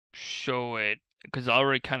just show it because I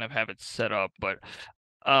already kind of have it set up. But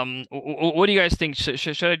what do you guys think?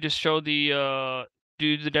 Should I just show the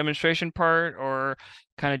do the demonstration part, or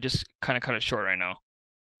kind of cut it short right now?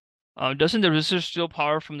 Doesn't the resistor steal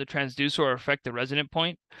power from the transducer or affect the resonant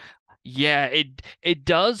point? Yeah, it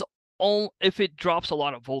does all if it drops a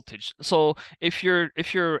lot of voltage. So if your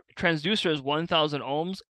transducer is 1000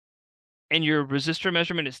 ohms and your resistor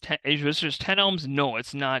measurement is 10 ohms, no,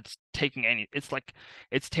 it's not taking any.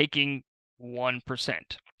 It's taking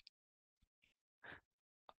 1%.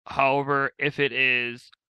 However, if it is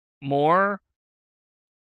more,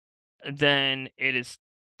 then it is,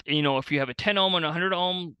 if you have a 10 ohm and a 100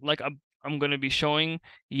 ohm, like I'm going to be showing,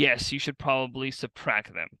 yes, you should probably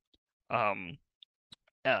subtract them. Um,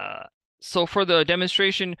 uh, so for the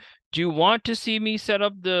demonstration, do you want to see me set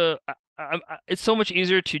up the? It's so much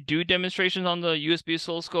easier to do demonstrations on the USB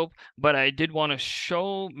oscilloscope, but I did want to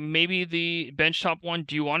show maybe the benchtop one.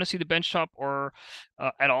 Do you want to see the benchtop or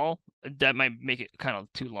at all? That might make it kind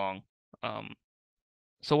of too long.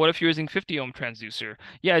 So what if you're using 50 ohm transducer?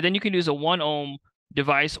 Yeah, then you can use a 1 ohm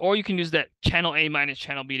device, or you can use that channel A minus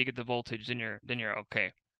channel B to get the voltage. Then you're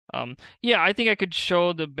okay. Yeah, I think I could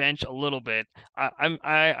show the bench a little bit. I'm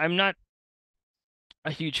not a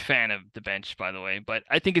huge fan of the bench, by the way, but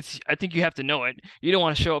I think you have to know it. You don't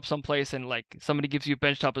want to show up someplace and like somebody gives you a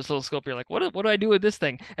benchtop oscilloscope. You're like, what do I do with this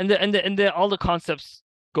thing? And the all the concepts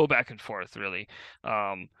go back and forth really.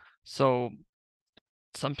 So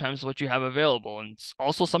sometimes what you have available, and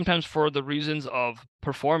also sometimes for the reasons of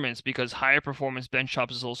performance, because higher performance benchtop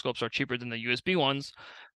oscilloscopes are cheaper than the USB ones,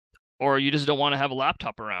 or you just don't want to have a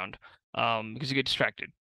laptop around because you get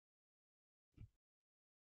distracted.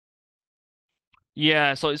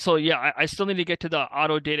 Yeah, so yeah, I still need to get to the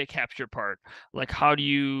auto data capture part. Like, how do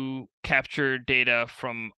you capture data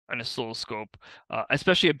from an oscilloscope,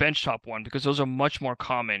 especially a benchtop one, because those are much more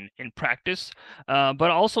common in practice. But I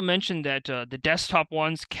also mentioned that the desktop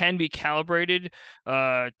ones can be calibrated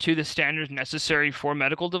to the standards necessary for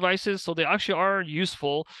medical devices, so they actually are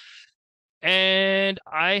useful. And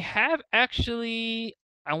I have actually,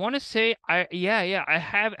 I want to say, yeah, I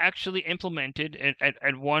have actually implemented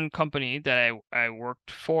at one company that I worked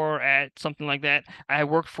for at something like that. I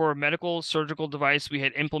worked for a medical surgical device. We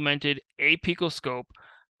had implemented a picoscope,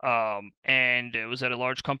 and it was at a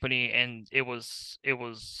large company, and it was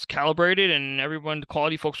calibrated, and everyone, the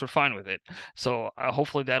quality folks were fine with it. So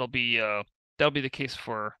hopefully that'll be the case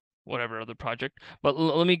for whatever other project. But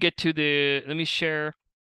let me get to let me share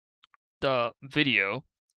the video.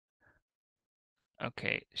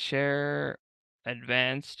 Okay, share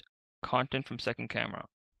advanced content from second camera.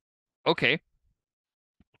 Okay,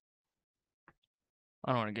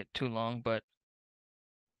 I don't want to get too long, but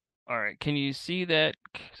all right. Can you see that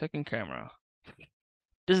second camera?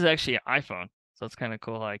 This is actually an iPhone, so it's kind of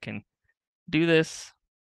cool how I can do this.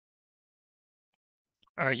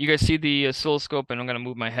 All right, you guys see the oscilloscope, and I'm gonna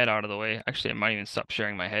move my head out of the way. Actually, I might even stop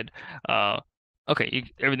sharing my head. Okay,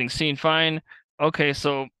 everything's seen fine. Okay,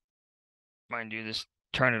 so mind you, just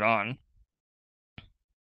turn it on.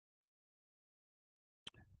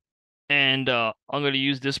 And I'm going to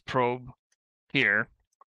use this probe here.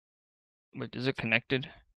 But is it connected?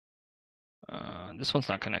 This one's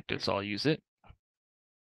not connected, so I'll use it.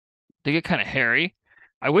 They get kind of hairy.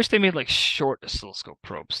 I wish they made like short oscilloscope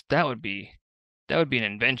probes. That would be an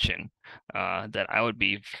invention that I would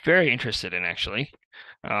be very interested in actually.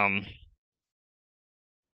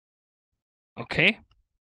 Okay.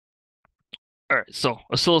 All right, so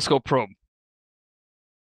oscilloscope probe.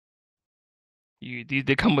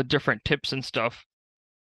 They come with different tips and stuff.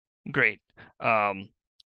 Great. I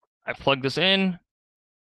plug this in,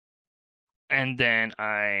 and then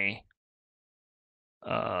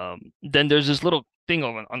there's this little thing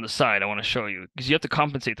over on the side I want to show you, because you have to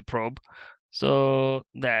compensate the probe. So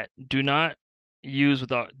that do not use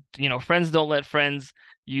without, friends don't let friends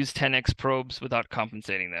use 10x probes without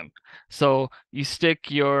compensating them. So you stick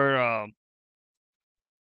your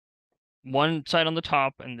one side on the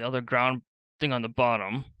top and the other ground thing on the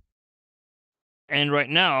bottom. And right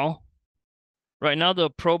now the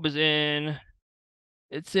probe it's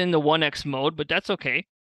in the 1x mode, but that's okay.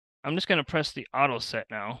 I'm just gonna press the auto set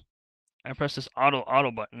now. I press this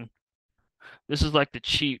auto button. This is like the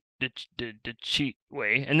cheat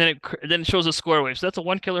way, and then it shows a square wave. So that's a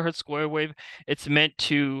 1 kilohertz square wave. It's meant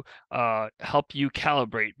to help you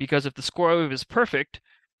calibrate, because if the square wave is perfect,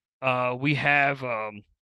 we have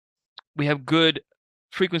good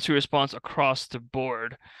frequency response across the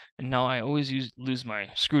board. And now I always lose my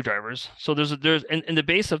screwdrivers. So there's in the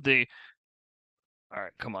base of the. All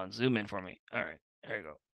right, come on, zoom in for me. All right, there you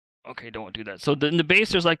go. Okay, don't do that. So in the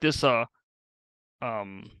base, there's like this um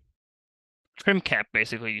trim cap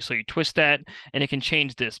basically. So you twist that and it can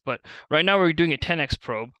change this. But right now we're doing a 10x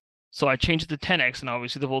probe. So I changed it to 10x and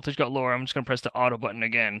obviously the voltage got lower. I'm just gonna press the auto button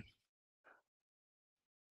again.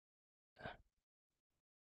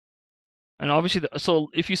 And obviously so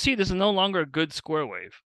if you see, this is no longer a good square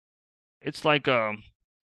wave. It's like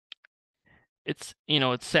it's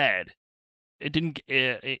it's sad. It didn't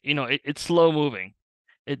it's slow moving.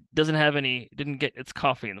 It doesn't have any, it didn't get its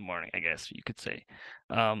coffee in the morning, I guess you could say.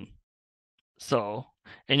 Um so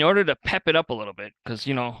in order to pep it up a little bit, because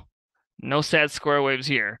no sad square waves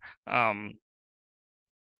here. I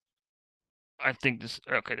think this,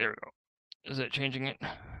 okay, there we go. Is it changing it?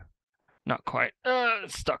 Not quite.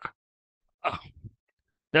 It's stuck. Oh,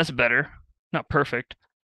 that's better. Not perfect.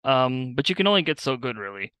 But you can only get so good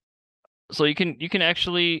really. So you can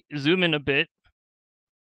actually zoom in a bit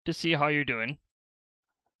to see how you're doing.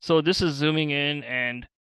 So this is zooming in and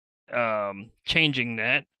changing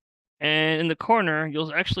that. And in the corner,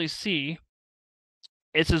 you'll actually see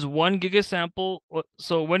it says 1 gigasample.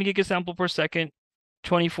 So 1 gigasample per second,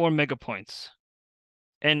 24 megapoints,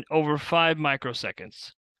 and over 5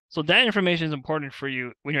 microseconds. So that information is important for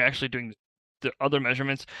you when you're actually doing the other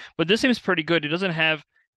measurements. But this seems pretty good. It doesn't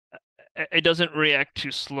react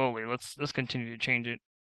too slowly. Let's continue to change it.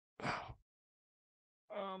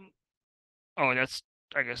 Oh, that's,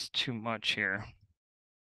 I guess, too much here.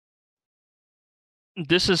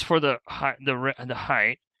 This is for the height, the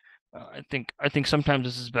height. I think sometimes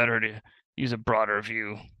this is better to use a broader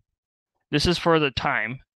view. This is for the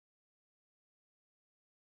time.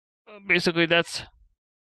 Basically, that's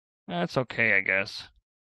okay, I guess.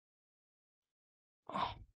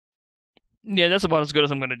 Yeah, that's about as good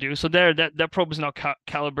as I'm going to do. So there, that probe is now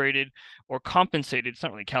calibrated or compensated. It's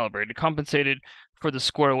not really calibrated, compensated for the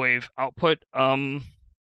square wave output.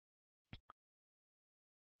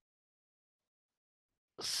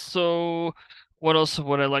 So what else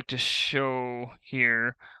would I like to show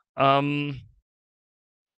here? I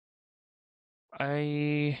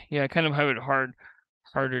kind of have it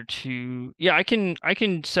harder to, yeah, I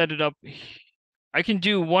can set it up. I can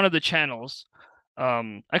do one of the channels.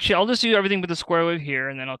 Actually, I'll just do everything with the square wave here,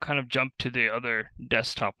 and then I'll kind of jump to the other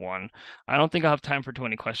desktop one. I don't think I'll have time for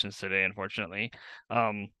 20 questions today, unfortunately.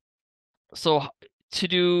 So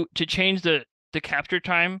to change the capture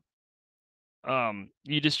time, actually,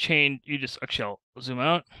 I'll zoom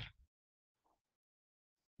out.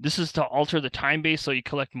 This is to alter the time base, so you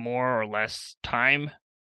collect more or less time.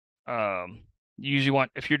 You usually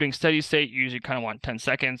want, if you're doing steady state, you usually kind of want 10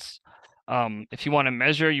 seconds. If you want to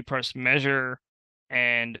measure, you press measure,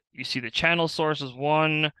 and you see the channel source is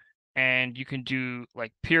 1, and you can do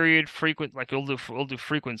like period, frequent, like we'll do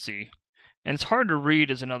frequency. And it's hard to read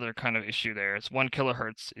is another kind of issue there. It's 1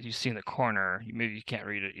 kilohertz, as you see in the corner. Maybe you can't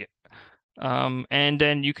read it yet. And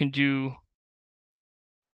then you can do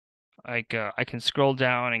like I can scroll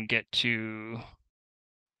down and get to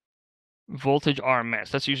voltage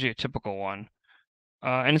RMS. That's usually a typical one.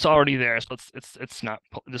 And it's already there, so it's not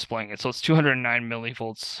displaying it. So it's 209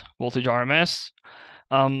 millivolts voltage RMS.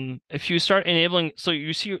 If you start enabling, so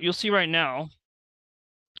you'll see right now,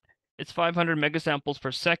 it's 500 megasamples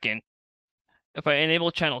per second. If I enable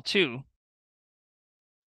channel 2,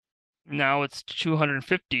 now it's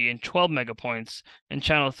 250 and 12 megapoints. In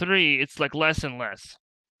channel 3, it's like less and less.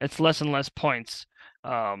 It's less and less points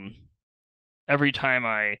every time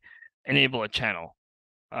I enable a channel.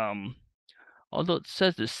 Although it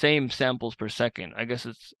says the same samples per second, I guess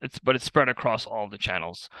but it's spread across all the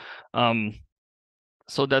channels.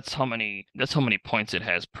 So that's how many points it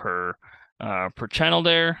has per channel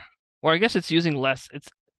there. Or I guess it's using less.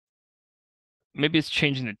 Maybe it's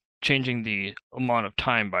changing the amount of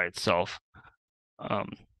time by itself.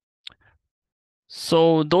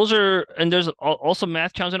 So those are, and there's also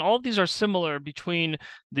math channels, and all of these are similar between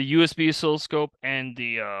the USB oscilloscope and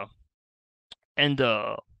the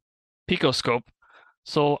picoscope.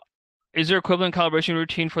 So is there equivalent calibration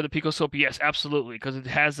routine for the picoscope? Yes, absolutely, because it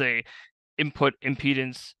has a input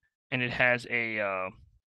impedance and it has a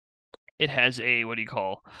what do you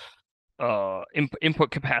call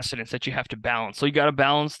input capacitance that you have to balance. So you got to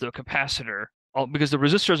balance the capacitor because the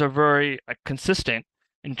resistors are very consistent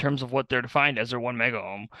in terms of what they're defined as. They're 1 mega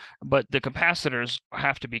ohm, but the capacitors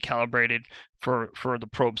have to be calibrated for the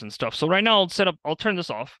probes and stuff. So right now I'll turn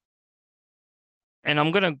this off, and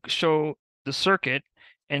I'm gonna show the circuit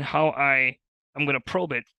and how I'm gonna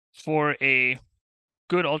probe it for a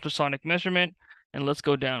good ultrasonic measurement. And let's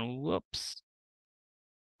go down. Whoops.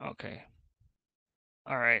 Okay.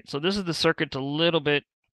 All right. So this is the circuit, a little bit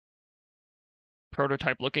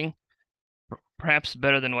prototype looking, perhaps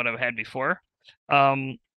better than what I've had before.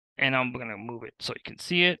 And I'm gonna move it so you can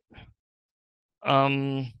see it.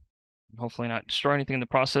 Hopefully not destroy anything in the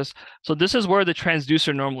process. So this is where the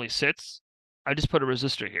transducer normally sits. I just put a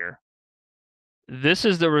resistor here. This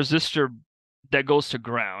is the resistor that goes to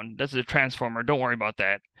ground. That's the transformer. Don't worry about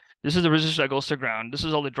that. This is the resistor that goes to ground. This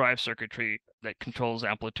is all the drive circuitry that controls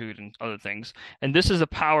amplitude and other things. And this is the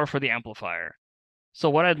power for the amplifier. So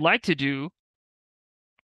what I'd like to do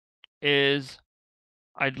is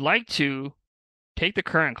I'd like to take the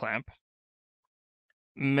current clamp,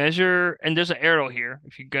 measure, and there's an arrow here.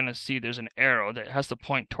 If you're gonna see, there's an arrow that has to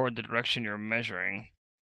point toward the direction you're measuring.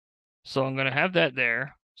 So I'm gonna have that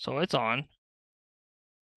there. So it's on.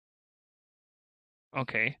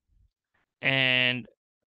 Okay. And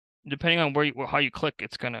depending on where how you click,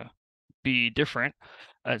 it's gonna be different.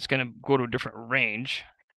 It's gonna go to a different range.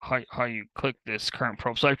 How you click this current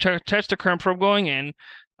probe. So I've touched the current probe going in.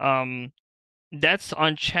 That's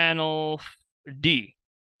on channel D.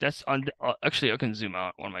 That's on actually I can zoom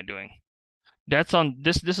out. What am I doing? That's on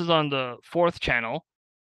this. This is on the 4th channel.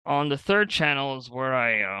 On the 3rd channel is where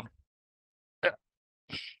I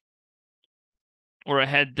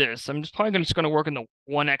had this. I'm just probably just going to work in the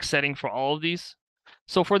 1x setting for all of these.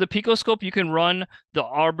 So for the picoscope, you can run the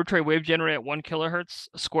arbitrary wave generator at 1 kilohertz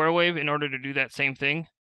square wave in order to do that same thing.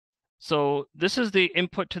 So this is the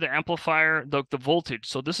input to the amplifier, the voltage.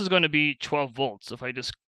 So this is going to be 12 volts. If I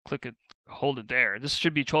just click it, hold it there, this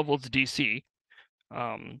should be 12 volts DC.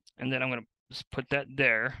 And then I'm going to just put that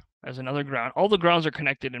there as another ground. All the grounds are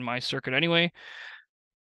connected in my circuit anyway.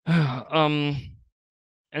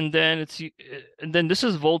 And then this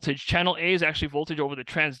is voltage. Channel A is actually voltage over the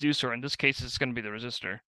transducer. In this case, it's going to be the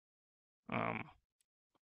resistor.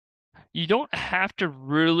 You don't have to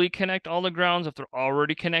really connect all the grounds if they're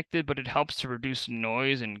already connected, but it helps to reduce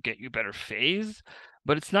noise and get you better phase.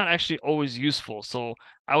 But it's not actually always useful. So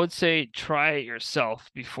I would say try it yourself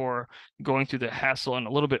before going through the hassle and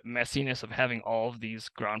a little bit messiness of having all of these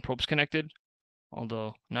ground probes connected.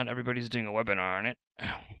 Although not everybody's doing a webinar on it.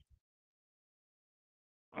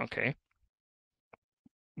 Okay.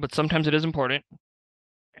 But sometimes it is important.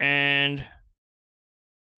 And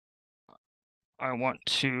I want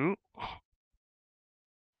to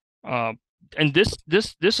and this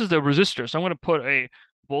is the resistor. So I'm going to put a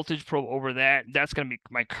voltage probe over that. That's going to be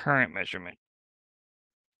my current measurement.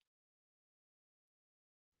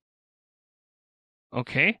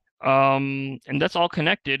 Okay. And that's all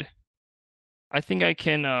connected. I think I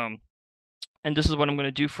can and this is what I'm going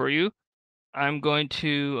to do for you. I'm going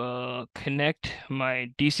to connect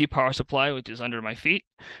my DC power supply, which is under my feet.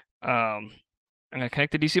 I'm going to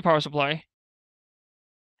connect the DC power supply.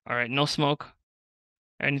 All right, no smoke.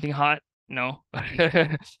 Anything hot? No.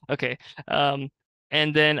 Okay.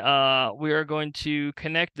 And then we are going to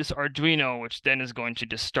connect this Arduino, which then is going to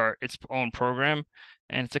just start its own program.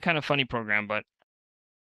 And it's a kind of funny program, but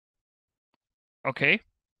okay.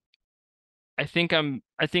 I think I'm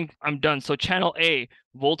done. So channel A,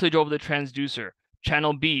 voltage over the transducer.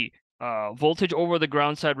 Channel B, voltage over the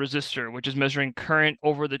ground side resistor, which is measuring current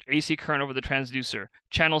over the AC current over the transducer.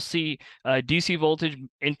 Channel C, DC voltage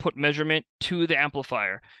input measurement to the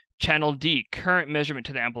amplifier. Channel D, current measurement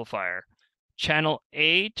to the amplifier. Channel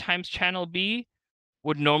A times channel B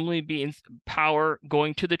would normally be in power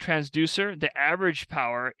going to the transducer. The average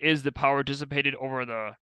power is the power dissipated over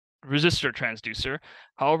the resistor transducer.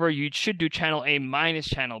 However, you should do channel A minus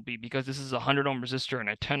channel B because this is a 100 ohm resistor and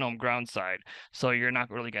a 10 ohm ground side. So you're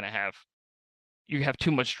not really going to have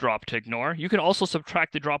too much drop to ignore. You can also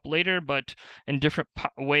subtract the drop later, but in different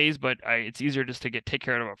ways, but it's easier just to take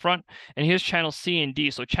care of it up front. And here's channel C and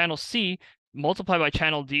D. So channel C multiplied by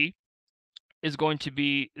channel D is going to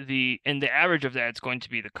be and the average of that is going to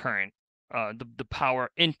be the current, the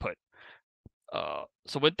power input.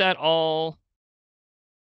 So with that all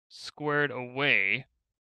squared away,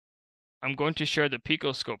 I'm going to share the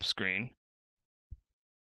picoscope screen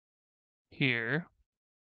here.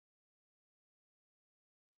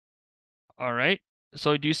 All right.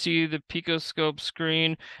 So do you see the picoscope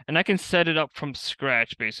screen? And I can set it up from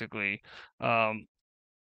scratch, basically. Do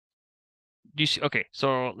you see? Okay,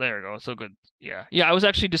 so there we go. So good. Yeah. I was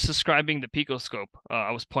actually just describing the picoscope.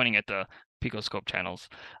 I was pointing at the picoscope channels.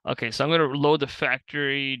 Okay, so I'm going to load the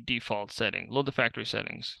factory default setting. Load the factory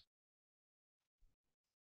settings.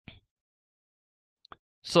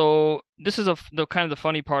 So this is the kind of the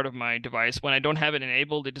funny part of my device. When I don't have it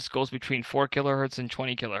enabled, it just goes between 4 kilohertz and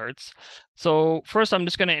 20 kilohertz. So first, I'm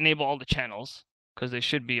just going to enable all the channels because they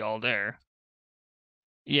should be all there.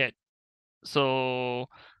 Yet, so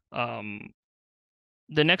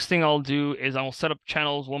the next thing I'll do is I'll set up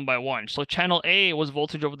channels one by one. So channel A was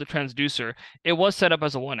voltage over the transducer. It was set up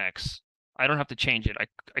as a 1x. I don't have to change it.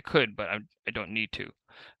 I could, but I don't need to.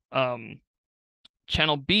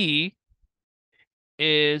 channel B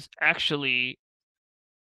is actually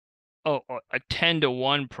a 10 to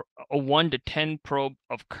 1 a 1 to 10 probe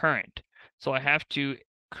of current. So I have to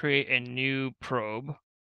create a new probe.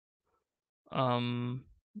 And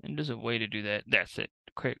there's a way to do that. That's it.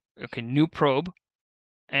 Okay, new probe.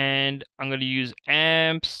 And I'm going to use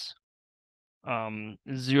amps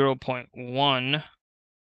 0.1.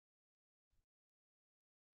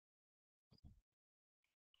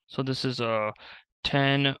 So this is a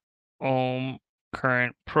 10 ohm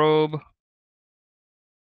current probe.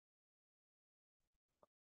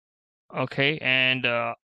 Okay, and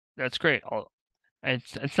that's great.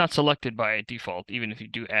 It's not selected by default, even if you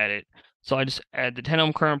do add it. So I just add the 10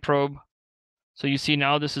 ohm current probe. So you see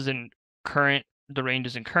now this is in current, the range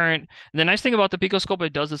is in current. And the nice thing about the picoscope,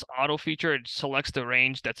 it does this auto feature. It selects the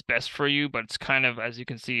range that's best for you, but it's kind of, as you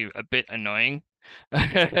can see, a bit annoying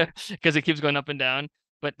because it keeps going up and down,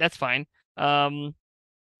 but that's fine.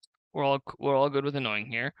 We're all good with annoying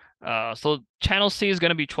here. So channel C is going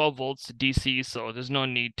to be 12 volts DC, so there's no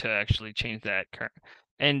need to actually change that current.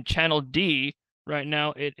 And channel D, right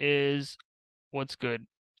now it is, what's good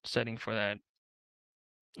setting for that?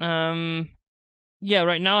 Yeah,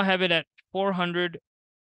 right now I have it at 400.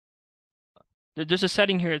 There's a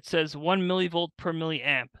setting here. It says 1 millivolt per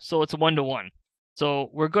milliamp, so it's 1 to 1. So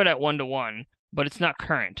we're good at 1 to 1, but it's not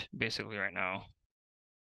current basically right now.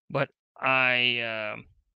 But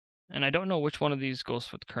and I don't know which one of these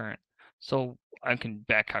goes with current. So I can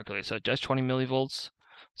back calculate. So just 20 millivolts.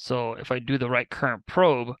 So if I do the right current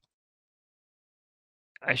probe,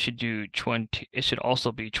 I should do 20. It should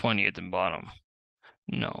also be 20 at the bottom.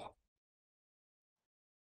 No.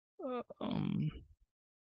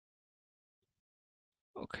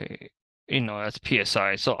 Okay. That's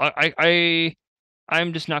PSI. So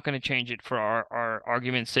I'm just not going to change it for our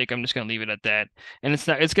argument's sake. I'm just going to leave it at that. And it's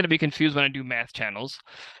going to be confused when I do math channels.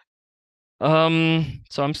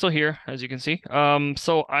 So I'm still here, as you can see.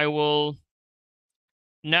 So I will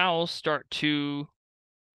now start to,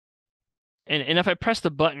 and if I press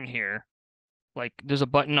the button here, like there's a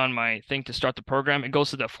button on my thing to start the program, it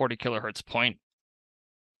goes to that 40 kilohertz point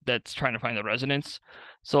that's trying to find the resonance.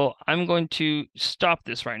 So I'm going to stop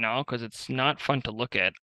this right now because it's not fun to look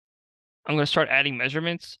at. I'm going to start adding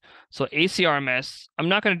measurements. So ACRMS, I'm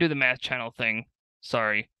not going to do the math channel thing.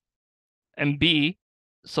 Sorry. And B,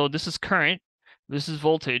 so this is current, this is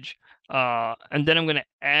voltage, and then I'm going to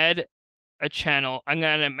add a channel. I'm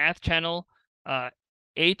going to add a math channel,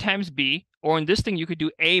 A times B, or in this thing, you could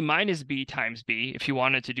do A minus B times B if you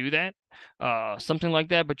wanted to do that, something like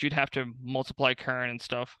that, but you'd have to multiply current and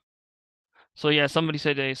stuff. So yeah, somebody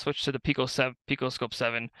said they switched to the Picoscope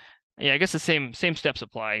 7. Yeah, I guess the same steps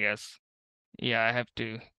apply, I guess. Yeah, I have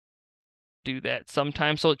to do that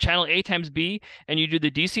sometimes. So channel A times B, and you do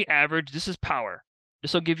the DC average. This is power.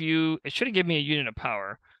 This will give you, it should have given me a unit of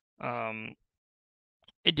power.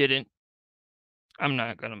 It didn't. I'm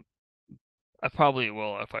not gonna, I probably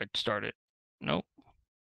will if I start it. Nope.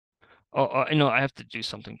 Oh, no, I have to do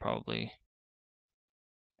something probably.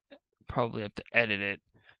 Probably have to edit it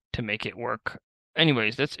to make it work.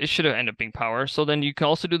 Anyways, it should have ended up being power. So then you can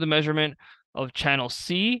also do the measurement of channel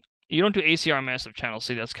C. You don't do ACRMS of channel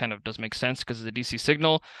C. That's kind of does make sense because it's a DC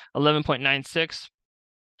signal, 11.96.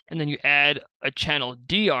 And then you add a channel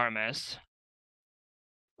D RMS.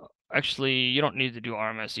 Actually, you don't need to do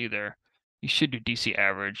RMS either. You should do DC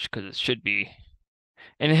average because it should be.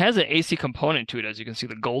 And it has an AC component to it, as you can see,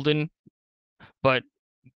 the golden, but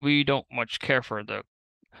we don't much care for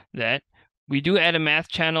that. We do add a math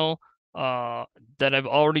channel that I've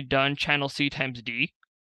already done, channel C times D.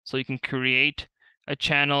 So you can create a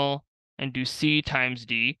channel and do C times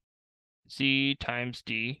D. C times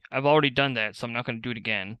D. I've already done that, so I'm not going to do it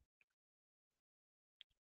again.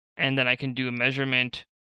 And then I can do a measurement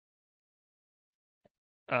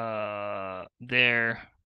there,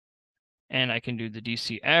 and I can do the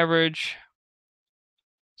DC average.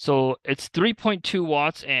 So it's 3.2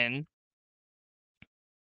 watts in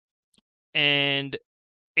and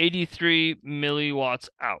 83 milliwatts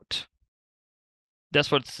out. That's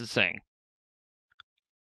what this is saying.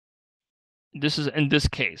 This is in this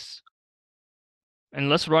case. And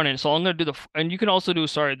let's run it. So I'm going to do and you can also do,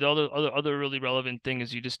 sorry, the other really relevant thing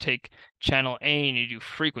is you just take channel A and you do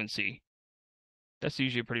frequency. That's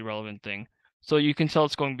usually a pretty relevant thing. So you can tell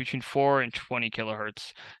it's going between 4 and 20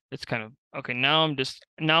 kilohertz. It's kind of, okay, now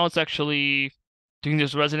it's actually doing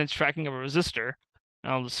this resonance tracking of a resistor.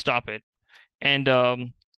 I'll just stop it. And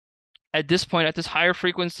at this point, at this higher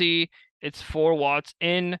frequency, it's 4 watts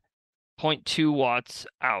in, 0.2 watts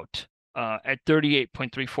out at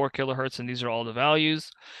 38.34 kilohertz, and these are all the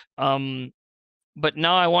values. But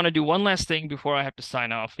now I want to do one last thing before I have to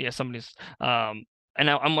sign off. Yeah, somebody's and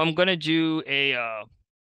I'm gonna do a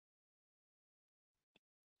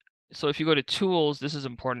so if you go to tools, this is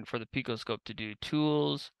important for the picoscope to do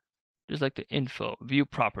tools, just like the info, view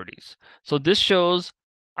properties. So this shows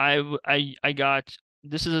I got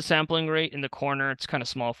this is a sampling rate in the corner. It's kind of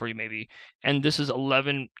small for you maybe, and this is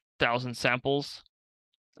 11,000 samples.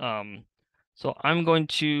 So I'm going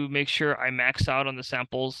to make sure I max out on the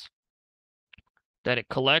samples that it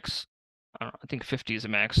collects. I think 50 is the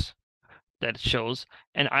max that it shows,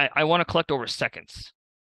 and I want to collect over seconds.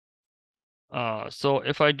 So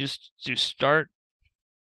if I just do start,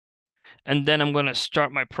 and then I'm going to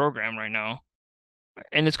start my program right now,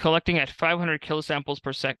 and it's collecting at 500 kilosamples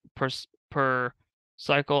per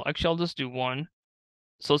cycle. Actually, I'll just do one.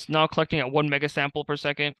 So it's now collecting at 1 megasample per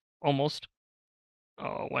second, almost.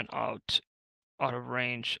 Oh, went out of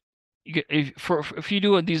range. You get if you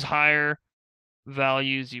do these higher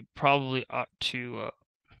values, you probably ought to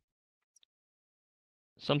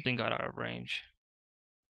something got out of range.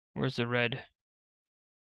 Where's the red?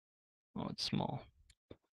 Oh, it's small.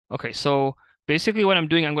 Okay, so basically what I'm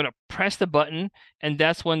doing, I'm going to press the button, and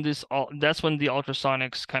that's when the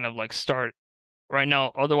ultrasonics kind of like start right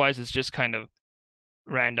now. Otherwise, it's just kind of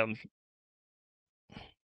random.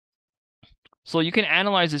 So you can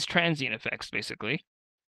analyze its transient effects, basically.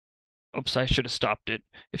 Oops, I should have stopped it.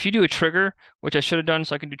 If you do a trigger, which I should have done,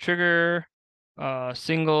 so I can do trigger,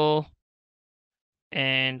 single,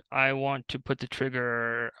 and I want to put the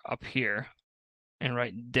trigger up here and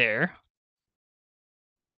right there.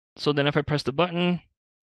 So then if I press the button,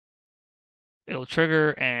 it'll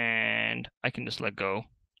trigger and I can just let go.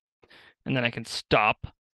 And then I can stop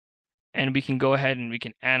and we can go ahead and we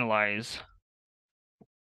can analyze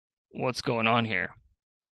what's going on here.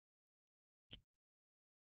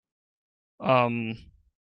 We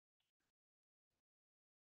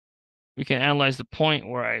can analyze the point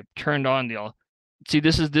where I turned on the see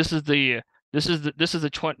this is the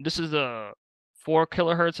 4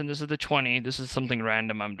 kilohertz and this is the 20. This is something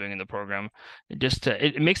random I'm doing in the program.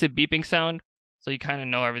 It makes a beeping sound, so you kind of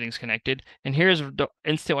know everything's connected. And here's the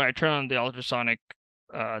instant when I turn on the ultrasonic.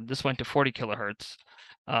 This went to 40 kilohertz,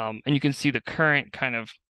 and you can see the current kind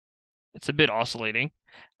of it's a bit oscillating,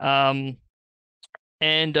 and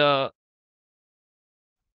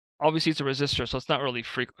obviously it's a resistor, so it's not really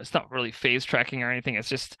phase tracking or anything. It's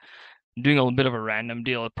just doing a little bit of a random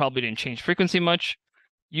deal. It probably didn't change frequency much.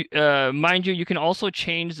 Mind you, you can also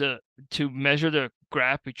change to measure the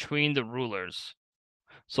graph between the rulers.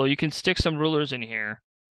 So you can stick some rulers in here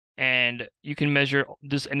and you can measure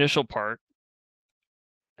this initial part.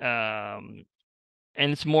 And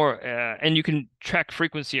it's more and you can track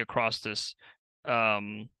frequency across this.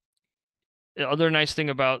 The other nice thing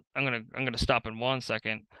about I'm gonna stop in 1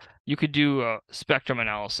 second. You could do spectrum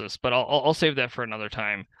analysis, but I'll save that for another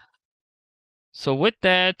time. So with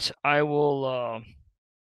that, I will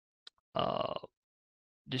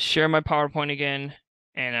just share my PowerPoint again.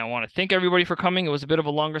 And I want to thank everybody for coming. It was a bit of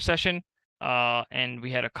a longer session, and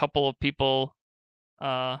we had a couple of people.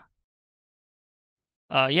 Yeah,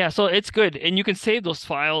 so it's good, and you can save those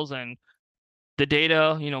files and the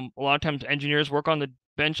data. You know, a lot of times engineers work on the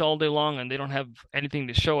bench all day long and they don't have anything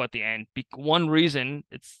to show at the end. One reason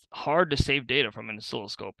it's hard to save data from an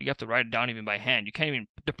oscilloscope. You have to write it down even by hand. You can't even.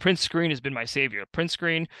 The print screen has been my savior. Print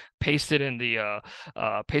screen, paste it in the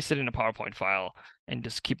PowerPoint file, and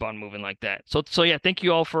just keep on moving like that. So yeah, thank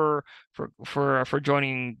you all for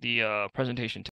joining the presentation.